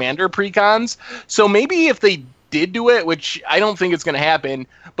the right. Commander precons. So maybe if they did do it, which I don't think it's going to happen,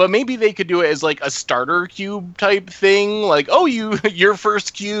 but maybe they could do it as like a starter cube type thing. Like, oh, your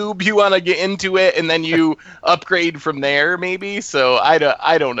first cube, you want to get into it, and then you upgrade from there, maybe. So I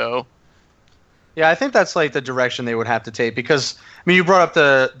don't know. Yeah, I think that's like the direction they would have to take, because I mean, you brought up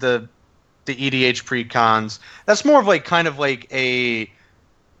the EDH precons. That's more of like kind of like a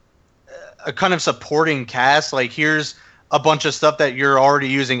kind of supporting cast. Like, here's a bunch of stuff that you're already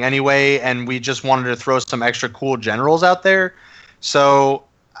using anyway, and we just wanted to throw some extra cool generals out there. So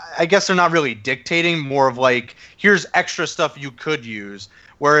I guess they're not really dictating, more of like, here's extra stuff you could use.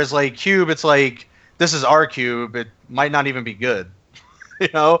 Whereas like Cube, it's like, this is our Cube. It might not even be good. You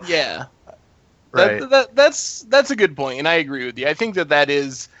know? Yeah. Right. That's a good point, and I agree with you. I think that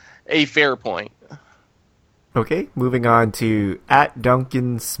is a fair point. Okay, moving on to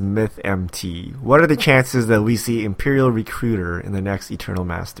 @DuncanSmithMT. What are the chances that we see Imperial Recruiter in the next Eternal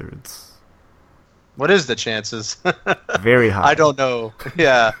Masters? What is the chances? Very high. I don't know.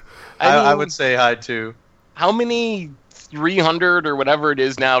 Yeah, I would say high too. How many 300 or whatever it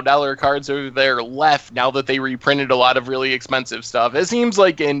is now dollar cards are there left now that they reprinted a lot of really expensive stuff? It seems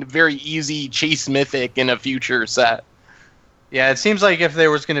like a very easy chase mythic in a future set. Yeah, it seems like if there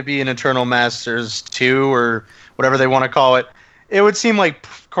was going to be an Eternal Masters 2 or whatever they want to call it, it would seem like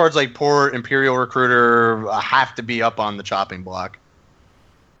cards like poor Imperial Recruiter have to be up on the chopping block.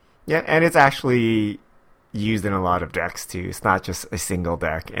 Yeah, and it's actually used in a lot of decks too. It's not just a single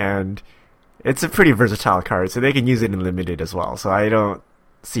deck, and it's a pretty versatile card, so they can use it in Limited as well. So I don't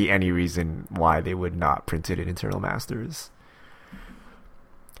see any reason why they would not print it in Eternal Masters.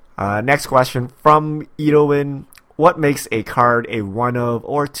 Next question from Edowin. What makes a card a 1 of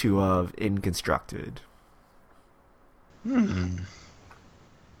or 2 of in Constructed?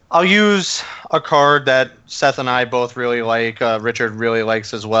 I'll use a card that Seth and I both really like, Richard really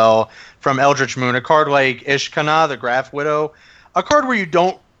likes as well, from Eldritch Moon. A card like Ishkana, the Graph Widow. A card where you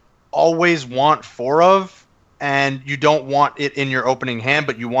don't always want 4 of, and you don't want it in your opening hand,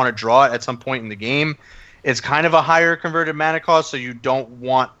 but you want to draw it at some point in the game. It's kind of a higher converted mana cost, so you don't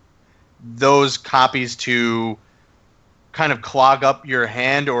want those copies to kind of clog up your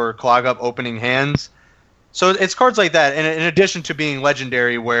hand or clog up opening hands. So it's cards like that, and in addition to being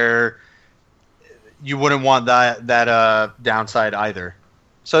legendary, where you wouldn't want that downside either.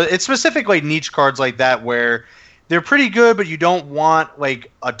 So it's specifically niche cards like that where they're pretty good, but you don't want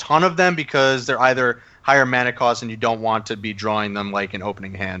like a ton of them because they're either higher mana cost and you don't want to be drawing them like in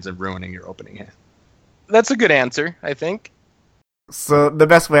opening hands and ruining your opening hand. That's a good answer, I think. So the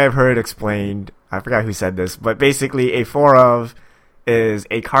best way I've heard explained, I forgot who said this, but basically a 4 of is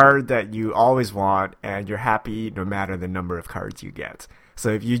a card that you always want and you're happy no matter the number of cards you get. So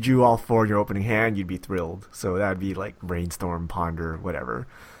if you drew all 4 in your opening hand, you'd be thrilled. So that'd be like Brainstorm, Ponder, whatever.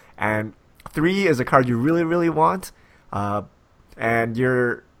 And 3 is a card you really, really want, and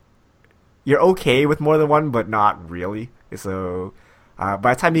you're okay with more than 1, but not really. So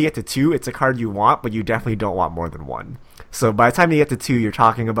by the time you get to 2, it's a card you want, but you definitely don't want more than 1. So by the time you get to 2, you're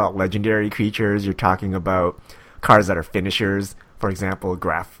talking about legendary creatures, you're talking about cards that are finishers. For example,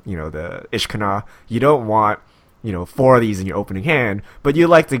 the Ishkana. You don't want, 4 of these in your opening hand, but you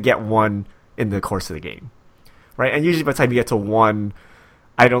like to get 1 in the course of the game, right? And usually by the time you get to 1,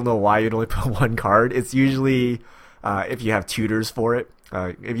 I don't know why you'd only put 1 card. It's usually if you have tutors for it.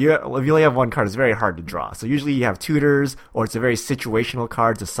 If you only have 1 card, it's very hard to draw. So usually you have tutors, or it's a very situational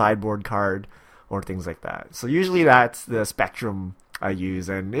card, it's a sideboard card, or things like that. So usually that's the spectrum I use,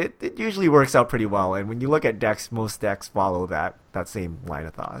 and it usually works out pretty well. And when you look at decks, most decks follow that same line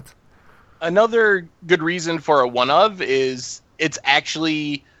of thought. Another good reason for a 1 of is it's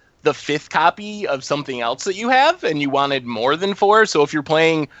actually the 5th copy of something else that you have, and you wanted more than 4. So if you're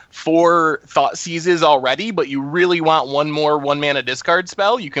playing 4 Thought Seizes already, but you really want 1 more 1-mana discard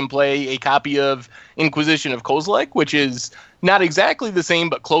spell, you can play a copy of Inquisition of Kozilek, which is not exactly the same,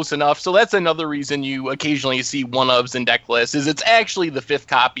 but close enough. So that's another reason you occasionally see 1-ofs in deck lists, is it's actually the 5th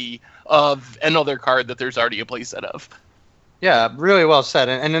copy of another card that there's already a playset of. Yeah, really well said.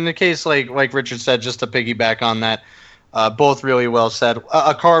 And in the case, like Richard said, just to piggyback on that, both really well said.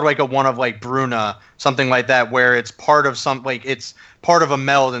 A card like a 1 of like Bruna, something like that, where it's part of it's part of a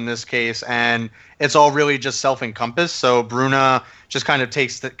meld in this case, and it's all really just self-encompassed. So Bruna just kind of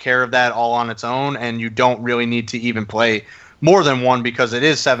takes care of that all on its own, and you don't really need to even play more than 1 because it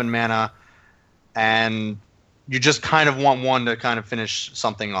is 7 mana, and you just kind of want 1 to kind of finish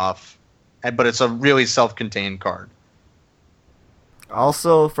something off. But it's a really self-contained card.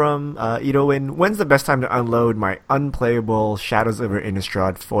 Also from Edowin, when's the best time to unload my unplayable Shadows over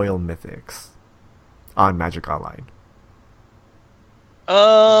Innistrad foil mythics on Magic Online?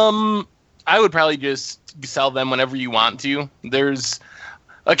 I would probably just sell them whenever you want to. There's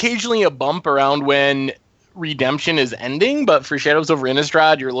occasionally a bump around when redemption is ending, but for Shadows over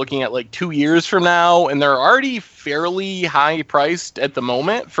Innistrad, you're looking at like 2 years from now, and they're already fairly high priced at the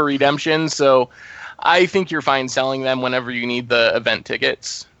moment for redemption, so I think you're fine selling them whenever you need the event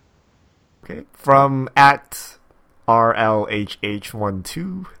tickets. Okay, from at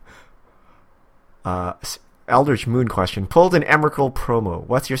RLHH12, Eldritch Moon question. Pulled an Emrakul promo.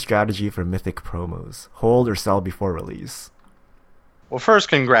 What's your strategy for Mythic promos? Hold or sell before release? Well, first,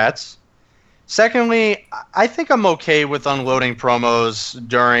 congrats. Secondly, I think I'm okay with unloading promos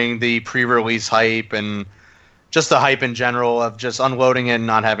during the pre-release hype and just the hype in general of just unloading it and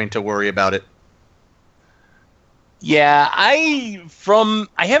not having to worry about it. Yeah, I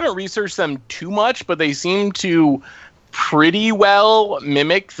haven't researched them too much, but they seem to pretty well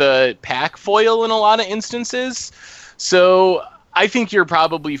mimic the pack foil in a lot of instances. So I think you're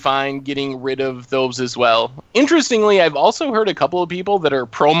probably fine getting rid of those as well. Interestingly, I've also heard a couple of people that are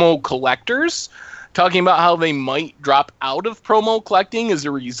promo collectors talking about how they might drop out of promo collecting as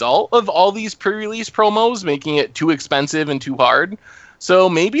a result of all these pre-release promos, making it too expensive and too hard. So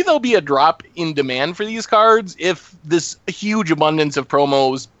maybe there'll be a drop in demand for these cards if this huge abundance of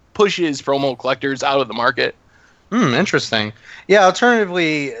promos pushes promo collectors out of the market. Interesting. Yeah,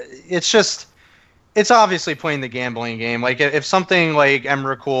 alternatively, it's obviously playing the gambling game. Like, if something like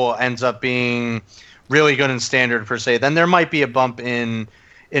Emrakul ends up being really good in Standard, per se, then there might be a bump in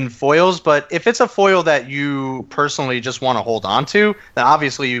foils. But if it's a foil that you personally just want to hold on to, then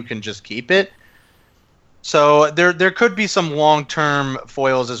obviously you can just keep it. So there could be some long-term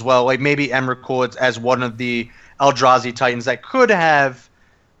foils as well, like maybe Emrakul as one of the Eldrazi Titans that could have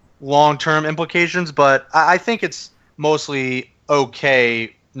long-term implications, but I think it's mostly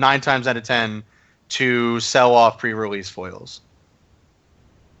okay 9 times out of 10 to sell off pre-release foils.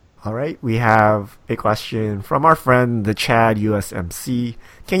 All right, we have a question from our friend the Chad USMC.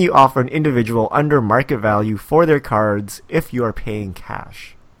 Can you offer an individual under market value for their cards if you are paying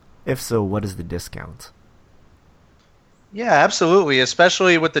cash? If so, what is the discount? Yeah, absolutely,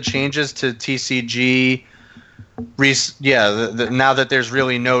 especially with the changes to TCG. Now that there's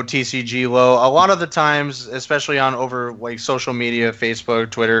really no TCG low, a lot of the times, especially on over like social media,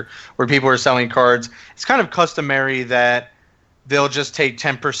 Facebook, Twitter, where people are selling cards, it's kind of customary that they'll just take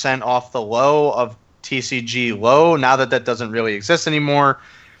 10% off the low of TCG low. Now that doesn't really exist anymore,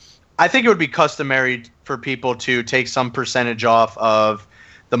 I think it would be customary for people to take some percentage off of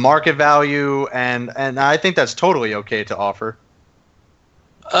the market value, and I think that's totally okay to offer.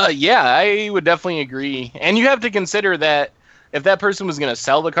 Yeah, I would definitely agree. And you have to consider that if that person was going to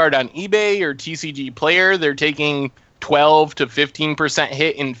sell the card on eBay or TCG Player, they're taking 12 to 15%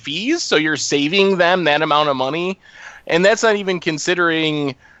 hit in fees, so you're saving them that amount of money. And that's not even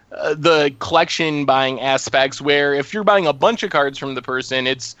considering the collection buying aspects, where if you're buying a bunch of cards from the person,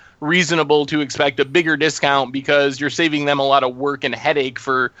 it's reasonable to expect a bigger discount because you're saving them a lot of work and headache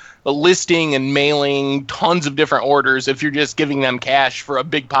for listing and mailing tons of different orders if you're just giving them cash for a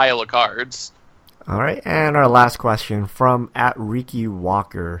big pile of cards. All right, and our last question from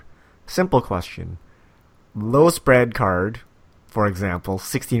 @RikiWalker. Simple question. Low spread card, for example,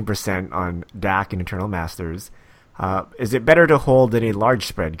 16% on DAC and Eternal Masters. Is it better to hold than a large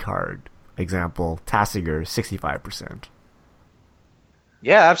spread card? Example, Tasigur, 65%.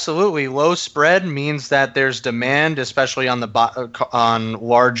 Yeah, absolutely. Low spread means that there's demand, especially on on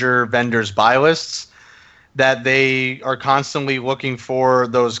larger vendors' buy lists, that they are constantly looking for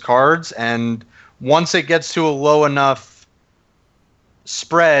those cards. And once it gets to a low enough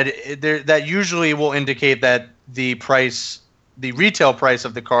spread, that usually will indicate that the retail price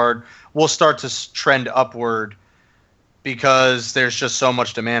of the card will start to trend upward because there's just so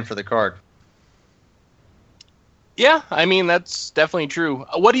much demand for the card. Yeah, I mean, that's definitely true.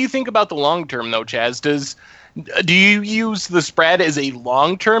 What do you think about the long term, though, Chaz? Do you use the spread as a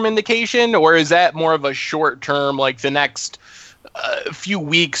long-term indication, or is that more of a short-term, like the next few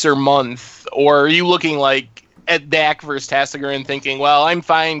weeks or month? Or are you looking like at DAC versus Tasigur and thinking, well, I'm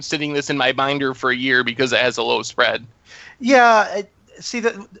fine sitting this in my binder for a year because it has a low spread? Yeah, see,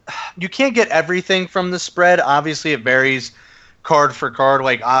 that you can't get everything from the spread. Obviously, it varies card for card.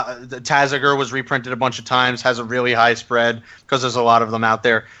 Like the Tasigur was reprinted a bunch of times, has a really high spread because there's a lot of them out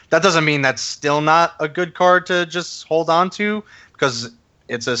there. That doesn't mean that's still not a good card to just hold on to because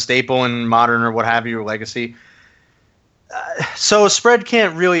it's a staple in Modern or what have you, or Legacy. So a spread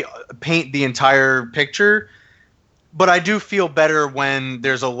can't really paint the entire picture, but I do feel better when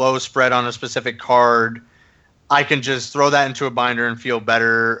there's a low spread on a specific card. I can just throw that into a binder and feel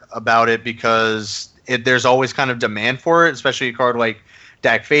better about it because there's always kind of demand for it, especially a card like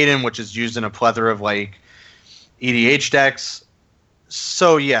Dak Faden, which is used in a plethora of like EDH decks.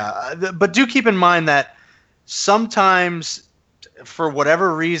 So yeah, but do keep in mind that sometimes, for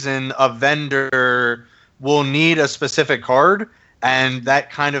whatever reason, a vendor will need a specific card, and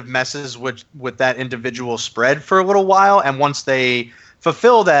that kind of messes with that individual spread for a little while. And once they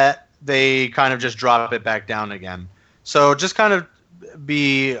fulfill that, they kind of just drop it back down again. So just kind of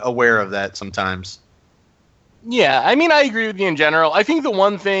be aware of that sometimes. Yeah, I mean, I agree with you in general. I think the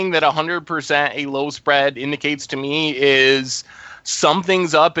one thing that 100% a low spread indicates to me is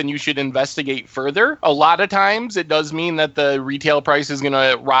something's up and you should investigate further. A lot of times it does mean that the retail price is going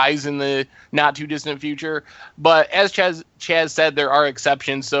to rise in the not too distant future. But as Chaz said, there are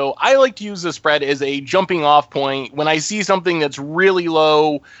exceptions. So I like to use the spread as a jumping off point when I see something that's really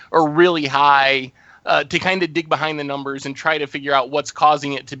low or really high, to kind of dig behind the numbers and try to figure out what's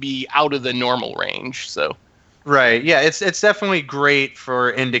causing it to be out of the normal range. So. Right. Yeah, it's definitely great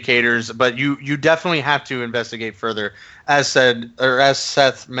for indicators, but you definitely have to investigate further, as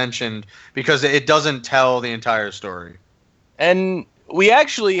Seth mentioned, because it doesn't tell the entire story. And we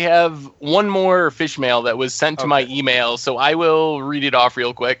actually have one more fish mail that was sent to my email, so I will read it off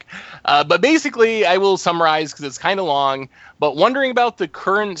real quick. But basically, I will summarize because it's kind of long. But wondering about the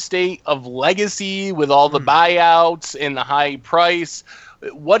current state of Legacy with all the buyouts and the high price,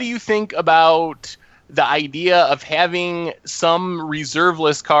 what do you think about the idea of having some reserve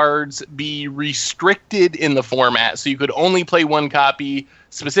list cards be restricted in the format so you could only play one copy?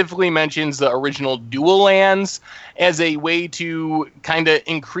 Specifically mentions the original dual lands as a way to kind of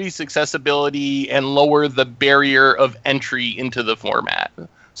increase accessibility and lower the barrier of entry into the format.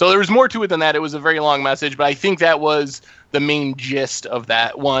 So there was more to it than that. It was a very long message, but I think that was the main gist of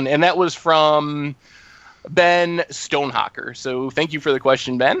that one. And that was from Ben Stonehawker. So thank you for the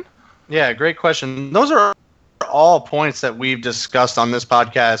question, Ben. Yeah, great question. Those are all points that we've discussed on this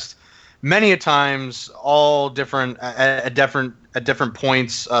podcast many a times, all different at different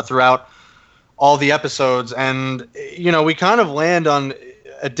points throughout all the episodes. And we kind of land on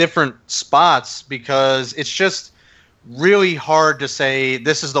different spots because it's just really hard to say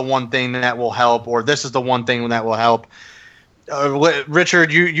this is the one thing that will help or this is the one thing that will help.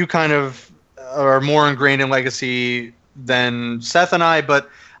 Richard, you kind of are more ingrained in Legacy than Seth and I, but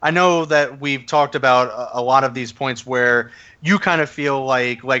I know that we've talked about a lot of these points where you kind of feel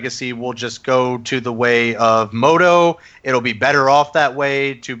like Legacy will just go to the way of Moto. It'll be better off that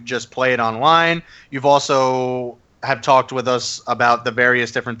way to just play it online. You've also have talked with us about the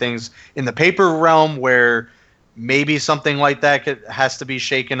various different things in the paper realm where maybe something like that has to be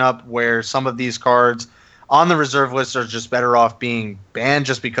shaken up, where some of these cards on the reserve list are just better off being banned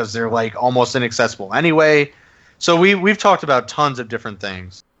just because they're like almost inaccessible anyway. So we've talked about tons of different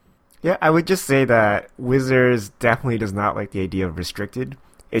things. Yeah, I would just say that Wizards definitely does not like the idea of restricted.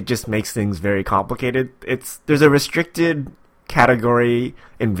 It just makes things very complicated. There's a restricted category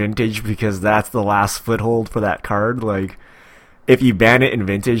in Vintage because that's the last foothold for that card. Like, if you ban it in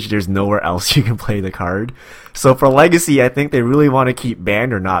Vintage, there's nowhere else you can play the card. So for Legacy, I think they really want to keep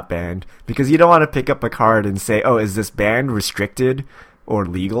banned or not banned because you don't want to pick up a card and say, oh, is this banned, restricted, or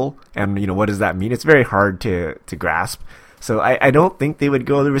legal? And, what does that mean? It's very hard to grasp. So I don't think they would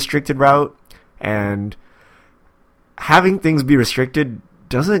go the restricted route, and having things be restricted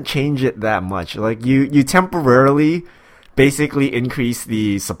doesn't change it that much. Like, you temporarily basically increase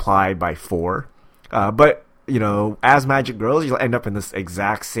the supply by 4, but, as Magic grows, you'll end up in this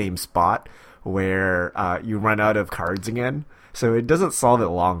exact same spot where you run out of cards again. So it doesn't solve it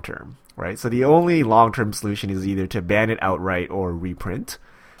long term, right? So the only long term solution is either to ban it outright or reprint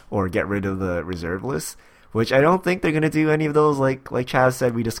or get rid of the reserve list, which I don't think they're going to do any of those. Like Chaz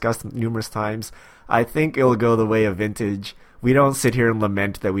said, we discussed numerous times. I think it'll go the way of Vintage. We don't sit here and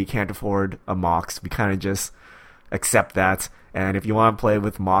lament that we can't afford a Mox. We kind of just accept that. And if you want to play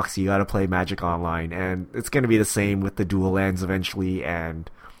with Mox, you got to play Magic Online. And it's going to be the same with the dual lands eventually and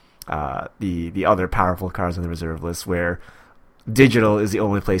the other powerful cards on the reserve list, where digital is the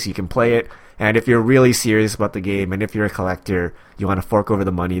only place you can play it. And if you're really serious about the game, and if you're a collector, you want to fork over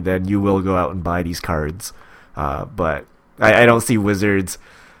the money, then you will go out and buy these cards. But I don't see Wizards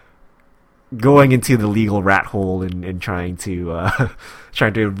going into the legal rat hole and trying to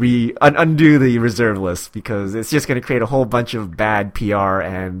undo the reserve list, because it's just going to create a whole bunch of bad PR,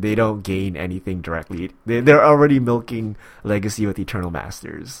 and they don't gain anything directly. They're already milking Legacy with Eternal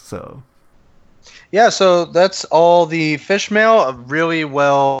Masters, so... Yeah, so that's all the fish mail. Really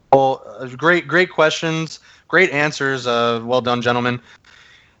well, great questions, great answers. Well done, gentlemen.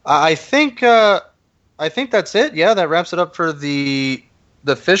 I think that's it. Yeah, that wraps it up for the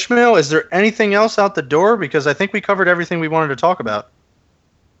fish mail. Is there anything else out the door? Because I think we covered everything we wanted to talk about.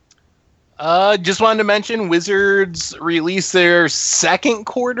 Just wanted to mention Wizards released their second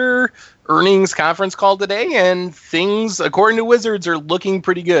quarter earnings conference call today, and things, according to Wizards, are looking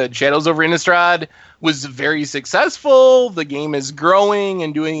pretty good. Shadows over Innistrad was very successful. The game is growing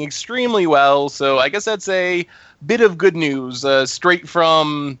and doing extremely well, so I guess that's a bit of good news straight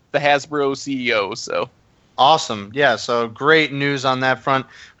from the Hasbro CEO. So awesome. Yeah, so great news on that front.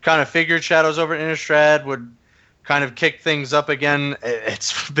 Kind of figured Shadows over Innistrad would kind of kick things up again.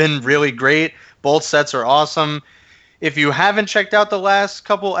 It's been really great. Both sets are awesome. If you haven't checked out the last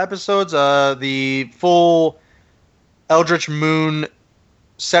couple episodes, the full Eldritch Moon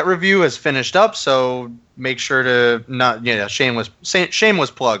set review has finished up, so make sure to not,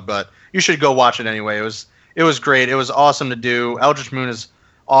 shameless plug, but you should go watch it anyway. It was great. It was awesome to do. Eldritch Moon is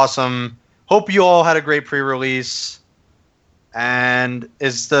awesome. Hope you all had a great pre-release. And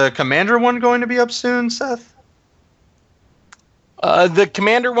is the Commander one going to be up soon, Seth? The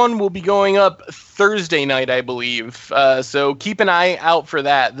Commander one will be going up Thursday night, I believe. So keep an eye out for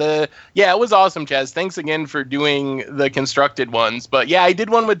that. It was awesome, Chaz. Thanks again for doing the constructed ones. But yeah, I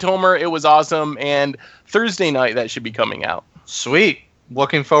did one with Tomer. It was awesome. And Thursday night, that should be coming out. Sweet.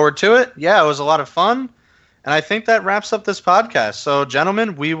 Looking forward to it. Yeah, it was a lot of fun. And I think that wraps up this podcast. So,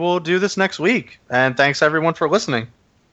 gentlemen, we will do this next week. And thanks, everyone, for listening.